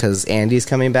position because Andy's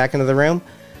coming back into the room.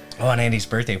 Oh, on Andy's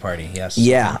birthday party, yes.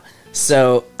 Yeah.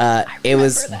 So it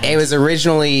was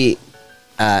originally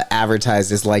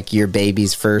advertised as like your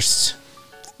baby's first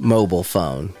mobile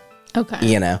phone. Okay.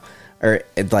 You know, or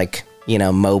like, you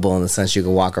know, mobile in the sense you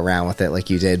could walk around with it like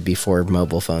you did before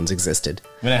mobile phones existed.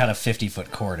 When it had a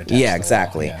 50-foot cord attached Yeah, to the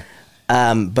exactly. wall,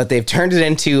 yeah. But they've turned it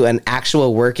into an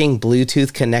actual working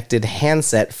Bluetooth connected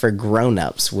handset for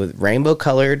grown-ups with rainbow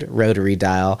colored rotary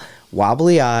dial,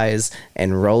 wobbly eyes,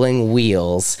 and rolling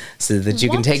wheels so that you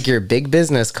can take your big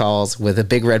business calls with a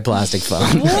big red plastic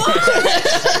phone.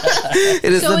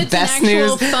 It is So the it's an best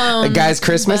actual news. phone, Guys,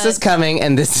 Christmas is but- coming,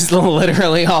 and this is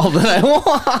literally all that I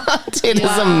want. It is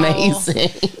Wow. amazing.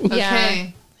 Yeah.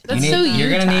 okay. That's You so need, you're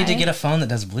going to need to Ty. get a phone that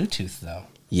does Bluetooth, though.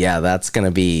 Yeah, that's going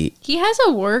to be... He has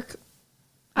a work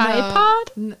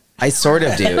iPod? I sort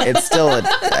of do. It's still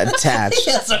attached.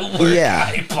 That's a work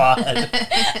Yeah. iPod.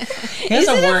 He has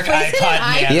a work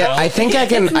iPod Nano. Yeah, I think I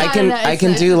can. I not can. an I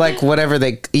can do iPhone. like whatever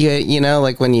they. You know,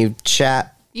 like when you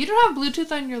chat. You don't have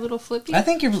Bluetooth on your little flippy? I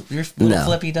think your little No.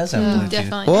 flippy does have Bluetooth.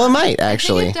 Definitely. Well, it might I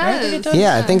actually. think it does.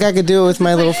 Yeah, I think I could do it with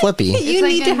my little flippy. It's You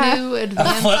like need a to have new A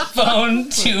advanced. flip phone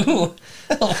to...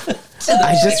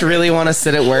 I just really want to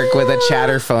sit at work with a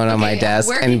Chatter phone on my Okay, desk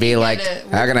where and can be you get like, it? "How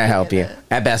Where can can I you help get you?" it?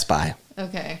 At Best Buy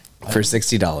Okay, for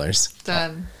 $60.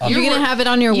 done. You're going to have it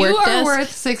on your You work are desk? worth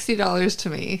 $60 to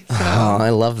me. So. Oh,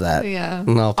 I love that. Yeah.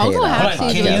 And I'll pay I'll it go out. have Hold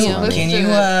on, to can do you, it. Let's can do you,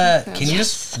 it. can you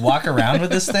just walk around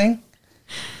with this thing?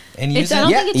 And use I it? don't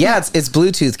Yeah, think it's yeah, it's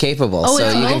Bluetooth capable, Oh, so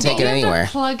it's you can mobile. take it You have to anywhere.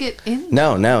 plug it in.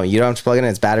 No, you don't have to plug it in.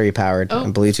 It's battery powered Oh,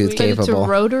 and Bluetooth sweet. But it's a capable.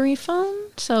 rotary phone,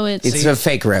 so it's... It's a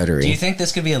fake rotary. Do you think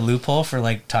this could be a loophole for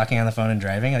like talking on the phone and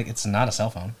driving? Like it's not a cell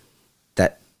phone.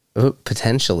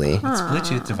 Potentially. It's a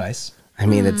Bluetooth device. I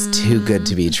mean, it's too good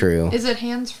to be true. Is it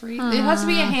hands free? It has to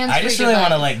be a hands free. I just really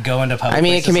want to like go into public. I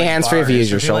mean, it can places be like hands-free if you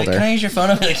bars use your or be like, shoulder. Can I use your phone?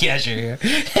 I'll be like, yeah, sure.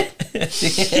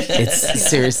 It's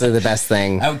seriously the best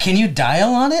thing. Oh, can you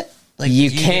dial on it? Like You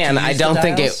do get can. to I use the don't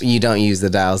think dials? it. You don't use the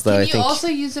dials though. Can I you think. also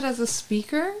use it as a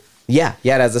speaker? Yeah, it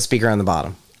has a speaker on the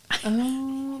bottom,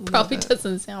 Probably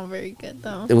doesn't sound very good,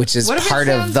 though. which is What if it part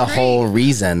of sounds the great? whole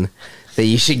reason that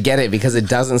you should get it because it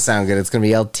doesn't sound good. It's going to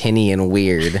be all tinny and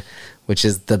weird, which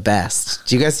is the best.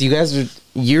 Do you guys,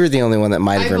 you're the only one that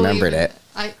might have I believe remembered it.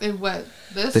 What?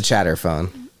 This? The Chatter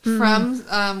phone.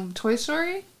 From Toy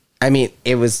Story? I mean,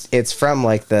 it's from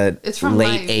like the It's from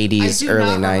late Life. 80s, I do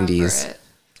early not remember 90s. it.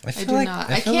 I feel I do like not.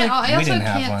 I I feel can't. like I we also didn't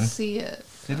have can't one. see it.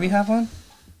 Did we have one?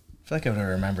 I feel like I would have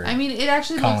remembered. I mean, it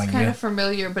actually Calling looks kind you. of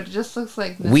familiar, but it just looks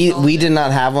like We nostalgic. did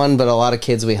not have one, but a lot of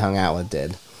kids we hung out with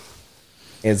did.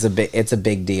 It's a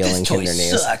big deal in this toy Kinder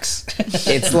News. sucks.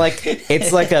 It's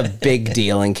like a big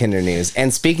deal in Kinder News.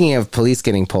 And speaking of police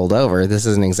getting pulled over, this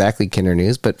isn't exactly Kinder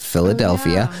News, but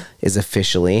Philadelphia is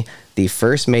officially the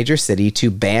first major city to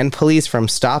ban police from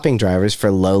stopping drivers for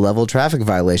low-level traffic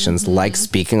violations, like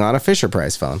speaking on a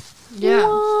Fisher-Price phone. Yeah.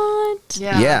 What?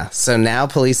 Yeah. So now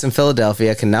police in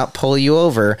Philadelphia cannot pull you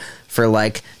over for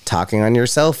like talking on your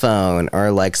cell phone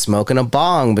or like smoking a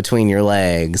bong between your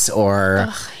legs or,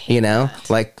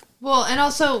 like. Well, and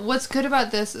also, what's good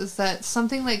about this is that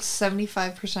something like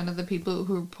 75% of the people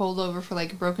who were pulled over for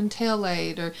like a broken tail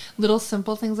light or little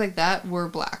simple things like that were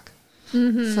black.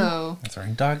 Mm-hmm. So, It's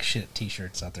wearing dog shit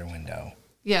t-shirts out their window.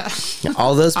 yeah.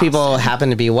 All those people happen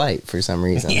to be white for some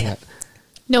reason. Yeah.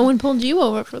 No one pulled you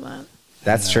over for that.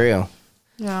 That's true.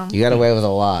 Yeah. You got away with a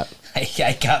lot.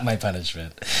 I got my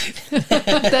punishment.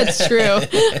 That's true.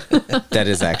 That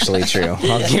is actually true.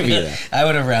 I'll give you that. I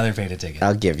would have rather paid a ticket.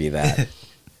 I'll give you that.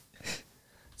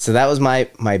 So that was my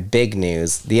big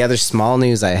news. The other small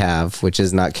news I have, which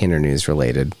is not Kinder News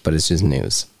related, but it's just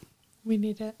news. We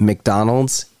need it.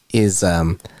 McDonald's is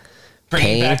Bringing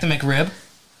paying- back the McRib.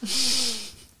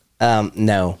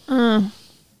 no.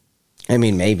 I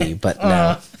mean maybe, but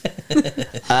no.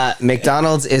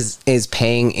 McDonald's is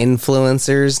paying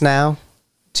influencers now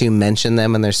to mention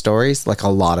them in their stories, like a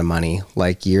lot of money,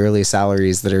 like yearly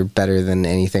salaries that are better than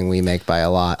anything we make by a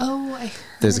lot. Oh, I heard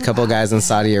There's a couple about guys in that.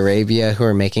 Saudi Arabia who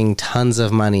are making tons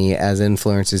of money as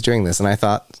influencers doing this, and I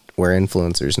thought we're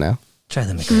influencers now. Try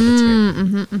the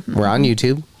McRib. It's great. We're on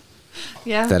YouTube.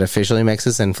 Yeah. That officially makes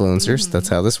us influencers. That's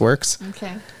how this works.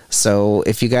 Okay. So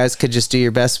if you guys could just do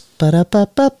your best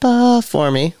ba-da-ba-ba-ba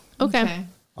for me Okay. Okay.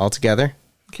 all together.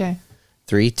 Okay.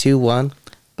 3, 2, 1.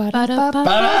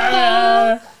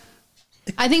 Ba-da-ba-ba-ba.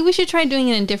 I think we should try doing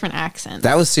it in different accents.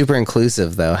 That was super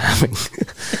inclusive, though, having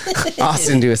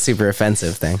Austin do a super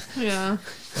offensive thing. Yeah.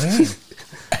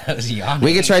 I was yawning.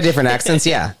 We could try different accents,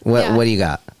 yeah. What Yeah. What do you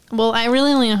got? Well, I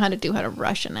really only know how to do a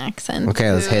Russian accent.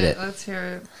 Okay, let's Do hit it. Let's hear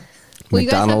it. Well, you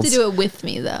guys have to McDonald's, do it with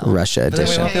me, though. Russia But then we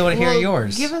edition. won't be able to hear well,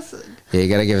 yours. Give us. Yeah, you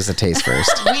gotta give us a taste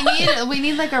first. We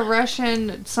need like a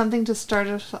Russian something to start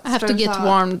us. I have to get off.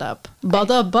 warmed up.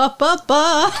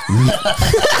 Ba-da-ba-ba-ba.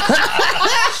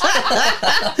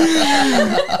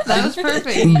 That was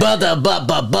perfect.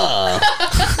 Ba-da-ba-ba-ba.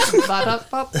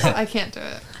 Ba-da-ba-ba. I can't do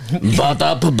it.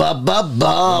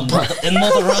 Ba-da-ba-ba-ba. In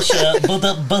Mother Russia,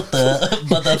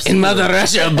 butter. In Mother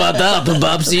Russia,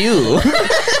 ba-da-ba-babs you.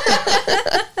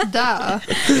 Da.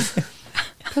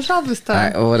 Пожалуйста. All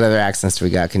right, what other accents do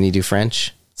we got? Can you do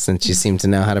French? Since you seem to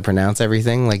know how to pronounce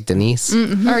everything, like Denise.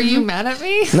 Are you mad at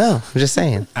me? No, I'm just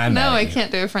saying. I'm No, mad at I you.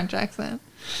 can't do a French accent.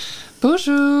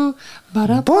 Bonjour.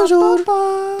 Ba-da-ba-ba-ba.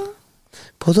 Bonjour.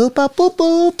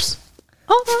 Ba-da-ba-ba-babs.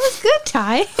 Oh, that was good,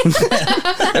 Ty.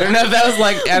 I don't know if that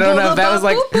was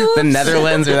like the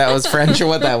Netherlands or that was French or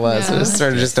what that was. It was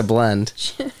sort of just a blend.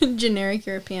 Generic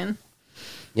European.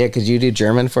 Yeah, could you do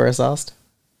German for us, Ost?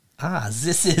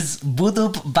 This is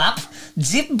Budup Bap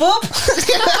Zip Boop.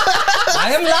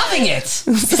 I am loving it.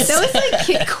 That was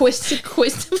like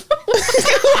quiz.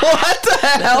 What the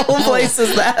hell place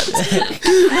is that?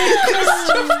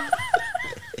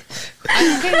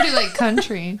 I can do like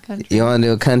country. You want to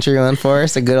do a country one for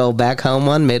us? A good old back home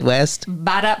one, Midwest?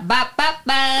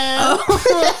 Ba-da-ba-ba-ba.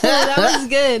 That was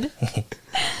good.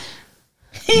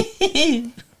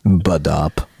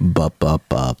 Badop, bup.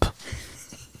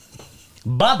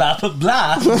 Budup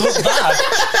Blah Boop Bop.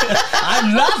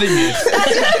 I'm loving it.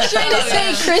 Trying to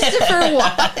say Christopher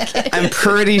Walken. I'm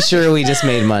pretty sure we just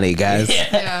made money, guys.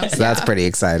 Yeah. So that's pretty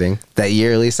exciting. That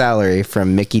yearly salary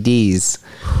from Mickey D's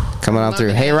coming on through.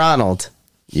 Loving Hey, it. Ronald,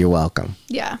 you're welcome.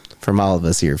 Yeah, From all of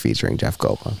us here featuring Jeff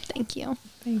Goldblum. thank you.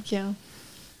 Thank you.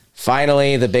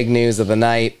 Finally, the big news of the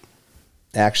night.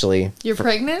 Actually, You're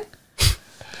pregnant?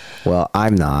 well,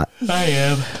 I'm not, I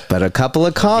am. but a couple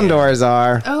of condors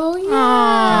are. Oh, yeah.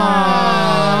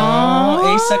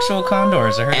 Oh, asexual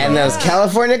condors. I heard And about those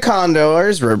California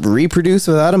condors reproduce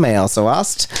without a male. So,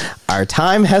 Ost, our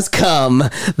time has come.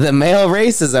 The male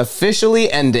race is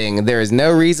officially ending. There is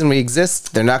no reason we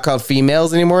exist. They're not called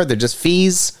females anymore. They're just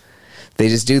fees. They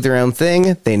just do their own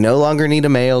thing. They no longer need a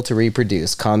male to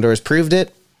reproduce. Condors proved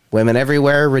it. Women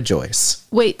everywhere rejoice.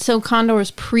 Wait, so condors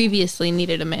previously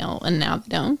needed a male and now they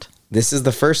don't? This is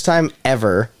the first time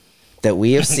ever that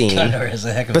we have seen, Condor is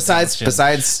a heck of a besides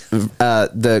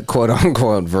the quote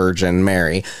unquote Virgin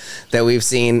Mary, that we've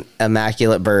seen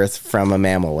immaculate birth from a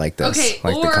mammal like this, Okay,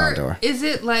 like the or condor. is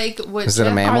it like what? Is it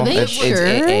a mammal? Are they It's sure?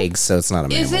 eggs, so it's not a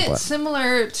mammal. Is it but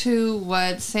similar to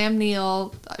what Sam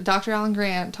Neill, Dr. Alan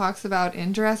Grant, talks about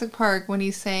in Jurassic Park when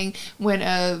he's saying when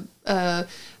a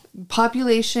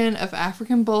population of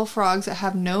African bullfrogs that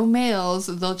have no males,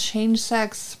 they'll change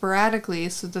sex sporadically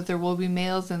so that there will be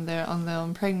males in there and they'll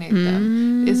impregnate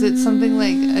them. Is it something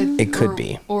like It could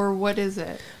be. Or what is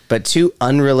it? But two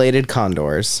unrelated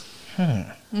condors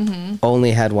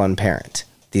only had one parent.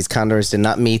 These condors did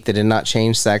not meet. They did not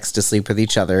change sex to sleep with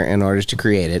each other in order to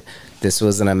create it. This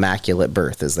was an immaculate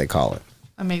birth, as they call it.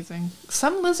 Amazing.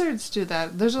 Some lizards do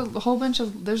that. There's a whole bunch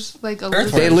of they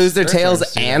They lose their tails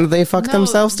and they fuck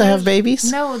themselves to have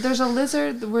babies? No, there's a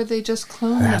lizard where they just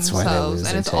clone That's why they themselves, lose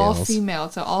and their it's all tails. female.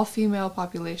 It's an all female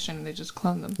population. And they just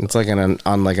clone them. It's like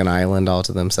on like an island all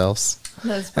to themselves.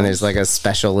 And there's like a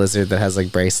special lizard that has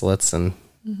like bracelets and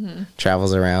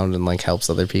travels around and like helps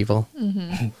other people.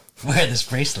 Wear this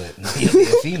bracelet and you'll be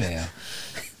a female.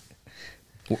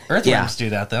 Earthworms do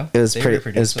that though. It was They pretty. It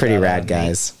reproduce was pretty without rad, a mate.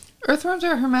 guys. Earthworms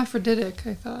are hermaphroditic.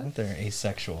 I thought They're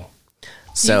asexual. you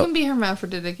So can be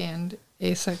hermaphroditic and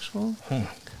asexual.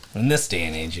 In this day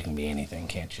and age, you can be anything,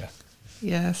 can't you?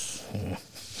 Yes.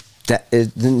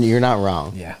 you're not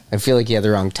wrong. Yeah. I feel like you have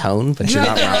the wrong tone, but you're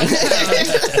not wrong.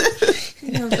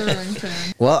 You have the wrong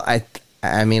term. Well,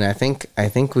 I mean, I think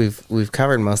we've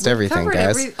covered most everything, covered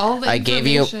guys. all the I gave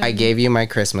information. you my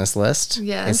Christmas list.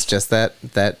 Yes. It's just that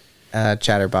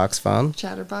Chatterbox phone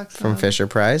Chatterbox from phone. Fisher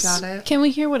Price. Got it. Can we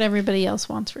hear what everybody else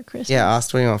wants for Christmas? Yeah,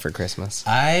 Aust, what do you want for Christmas?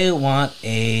 I want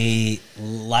a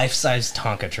life-size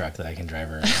Tonka truck that I can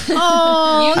drive around.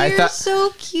 Oh, I you're thought-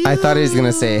 so cute. I thought he was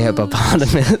gonna say a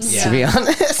hippopotamus. Yeah. To be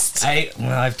honest,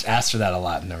 I've asked for that a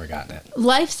lot and never gotten it.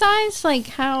 Life size, like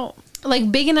how,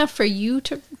 like big enough for you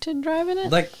to drive in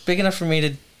it? Like big enough for me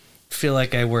to feel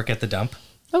like I work at the dump.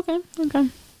 Okay.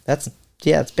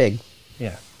 it's big,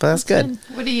 Yeah. but that's good.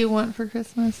 What do you want for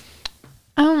Christmas?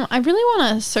 I really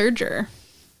want a serger.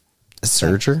 A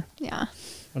serger? Yeah.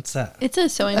 What's that? It's a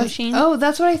sewing machine. Oh,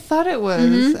 that's what I thought it was.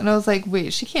 And I was like,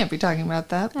 wait, she can't be talking about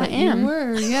that. But am. you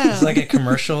were, yeah. It's like a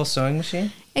commercial sewing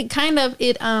machine. It kind of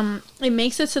it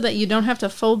makes it so that you don't have to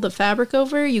fold the fabric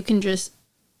over. You can just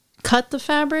cut the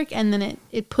fabric and then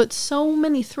it puts so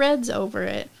many threads over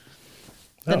it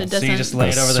that it doesn't. So you just lay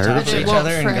it over the top of It each won't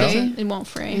other and fray. go. It won't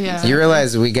fray. Yeah. You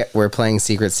realize we're playing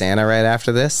Secret Santa right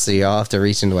after this, so you all have to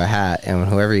reach into a hat, and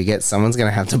whoever you get, someone's gonna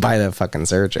have to buy the fucking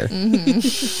serger, and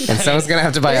someone's gonna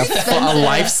have to buy a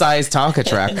life-size Tonka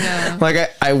truck.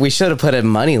 Like we should have put a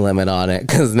money limit on it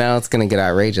because now it's gonna get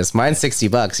outrageous. Mine's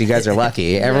 $60. You guys are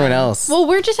lucky. Everyone else, Well,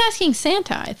 we're just asking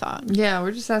Santa, I thought. Yeah,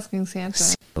 we're just asking Santa.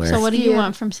 So what do you Yeah.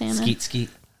 want from Santa? Skeet skeet.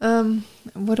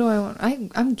 What do I want?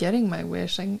 I'm getting my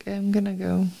wish. I'm gonna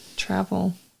go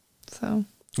travel. So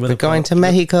we're going to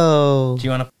Mexico. Do you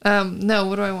want to? no,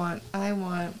 what do I want? I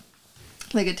want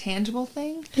like a tangible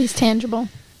thing. He's tangible.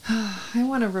 I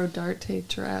want a Rodarte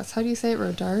dress. How do you say it?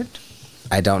 Rodarte?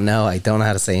 I don't know. I don't know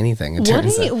how to say anything. It What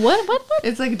turns do you, out. what?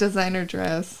 It's like a designer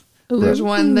dress. There's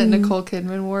one that Nicole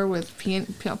Kidman wore with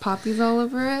poppies all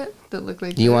over it that look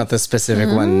like. You want the specific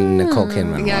one Nicole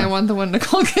Kidman Yeah, I wore. want the one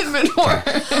Nicole Kidman wore.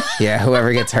 Yeah,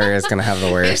 whoever gets her is gonna have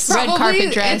the worst. Red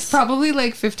carpet dress. It's probably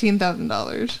like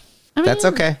 $15,000. That's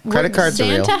okay. Credit cards are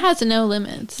real. Santa has no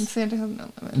limits. Santa has no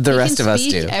limit. The He rest can of us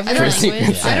speak do. every For language. Secret I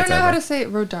don't know Santa. how to say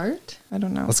it. Rodarte? I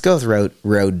don't know. Let's go with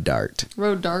road dart.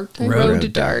 Rodarte?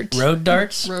 Road dart. Road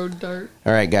darts. Road dart.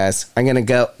 All right, guys. I'm gonna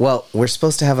go. Well, we're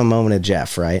supposed to have a moment of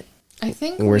Jeff, right? I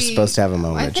think We're supposed to have a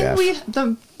moment I of think Jeff.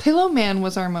 the Pillow Man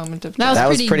was our moment of That Jeff.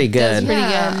 was pretty good. That was pretty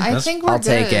Yeah, good. I think we're I'll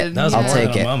take good. it. That was I'll more take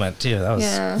of a it. moment too. That was.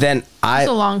 Yeah. Then It's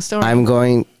a long story. I'm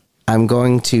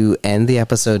going to end the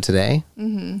episode today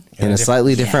in a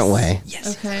slightly different way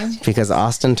Okay. because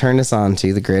Austin turned us on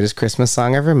to the greatest Christmas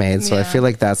song ever made. So I Yeah. feel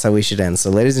like that's how we should end.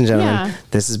 So, ladies and gentlemen, Yeah.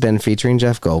 this has been featuring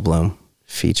Jeff Goldblum,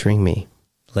 featuring me,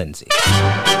 Lindsay.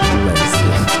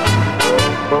 Lindsay.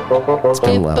 It's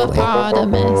been lovely.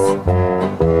 Hippopotamus.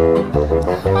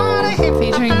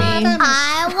 Featuring me.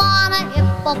 I want a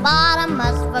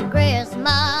hippopotamus for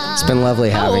Christmas. It's been lovely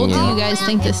How having old do you you. guys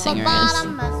think this singer is?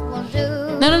 Hippopotamus will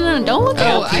do. No, don't look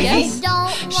Oh, up. I Yes.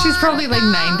 Don't She's probably like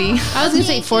 90. I was gonna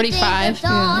say 45.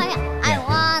 I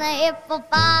want a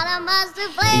hippopotamus to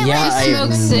play Yeah, I with. have Smoke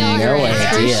no cigarettes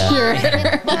for idea. sure.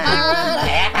 Hippopotamus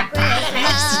for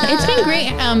Christmas. It's been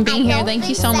great being here. Thank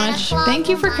you so much. Thank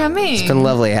you for coming. It's been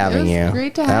lovely having It was you.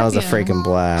 great to That have was a you. freaking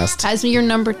blast. As your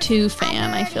number 2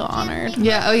 fan, I feel honored.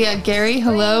 Yeah. Oh yeah, Gary.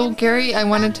 Hello, Gary. I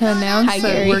wanted to announce Hi,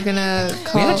 that Gary. we're gonna We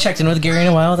call. haven't checked in with Gary in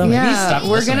a while, though. Maybe he's Yeah, stopped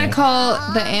we're listening. gonna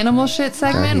call the animal shit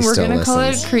segment. he We're still gonna call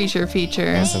listens. it creature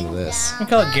feature. Listen to this. We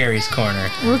call it Gary's Corner.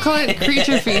 We'll call it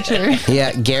creature feature.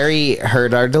 Yeah, Gary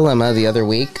heard our dilemma the other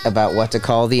week about what to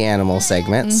call the animal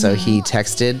segment, so he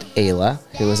texted Ayla,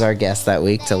 who was our guest that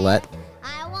week, to let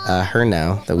her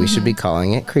know that we should be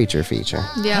calling it creature feature.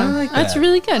 Yeah, That's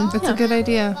really good. that's a good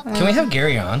idea. Can we have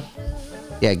Gary on?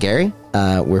 Yeah, Gary,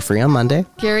 we're free on Monday.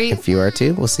 Gary? If you are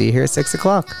too, we'll see you here at 6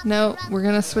 o'clock. No, we're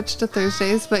gonna switch to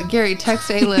Thursdays. But Gary, text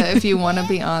Ayla if you want to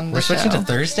be on the We're switching show. to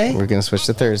Thursday? We're going to switch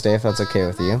to Thursday if that's okay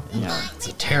with you. It's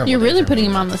a terrible You're day really for putting me.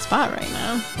 him on the spot right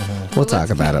now. We'll talk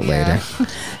about it later.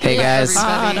 Hey, guys.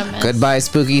 everybody. Autumn. Goodbye,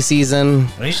 spooky season.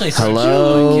 I usually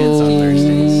Hello. kids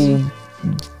on Thursdays.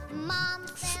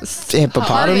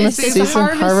 Hippopotamus Harvest season? season.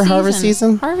 Harvest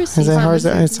season? Harvest Is it season. harvest?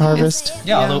 It's harvest.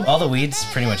 Yeah, all the weeds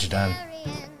pretty much done.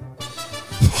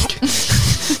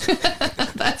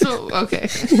 That's what. Okay.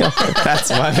 That's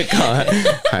why we call it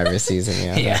harvest season.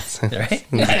 Yeah. Yeah, that's- right?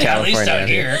 That's At least California. out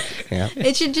here. Yeah.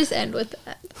 It should just end with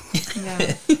that.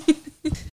 Yeah.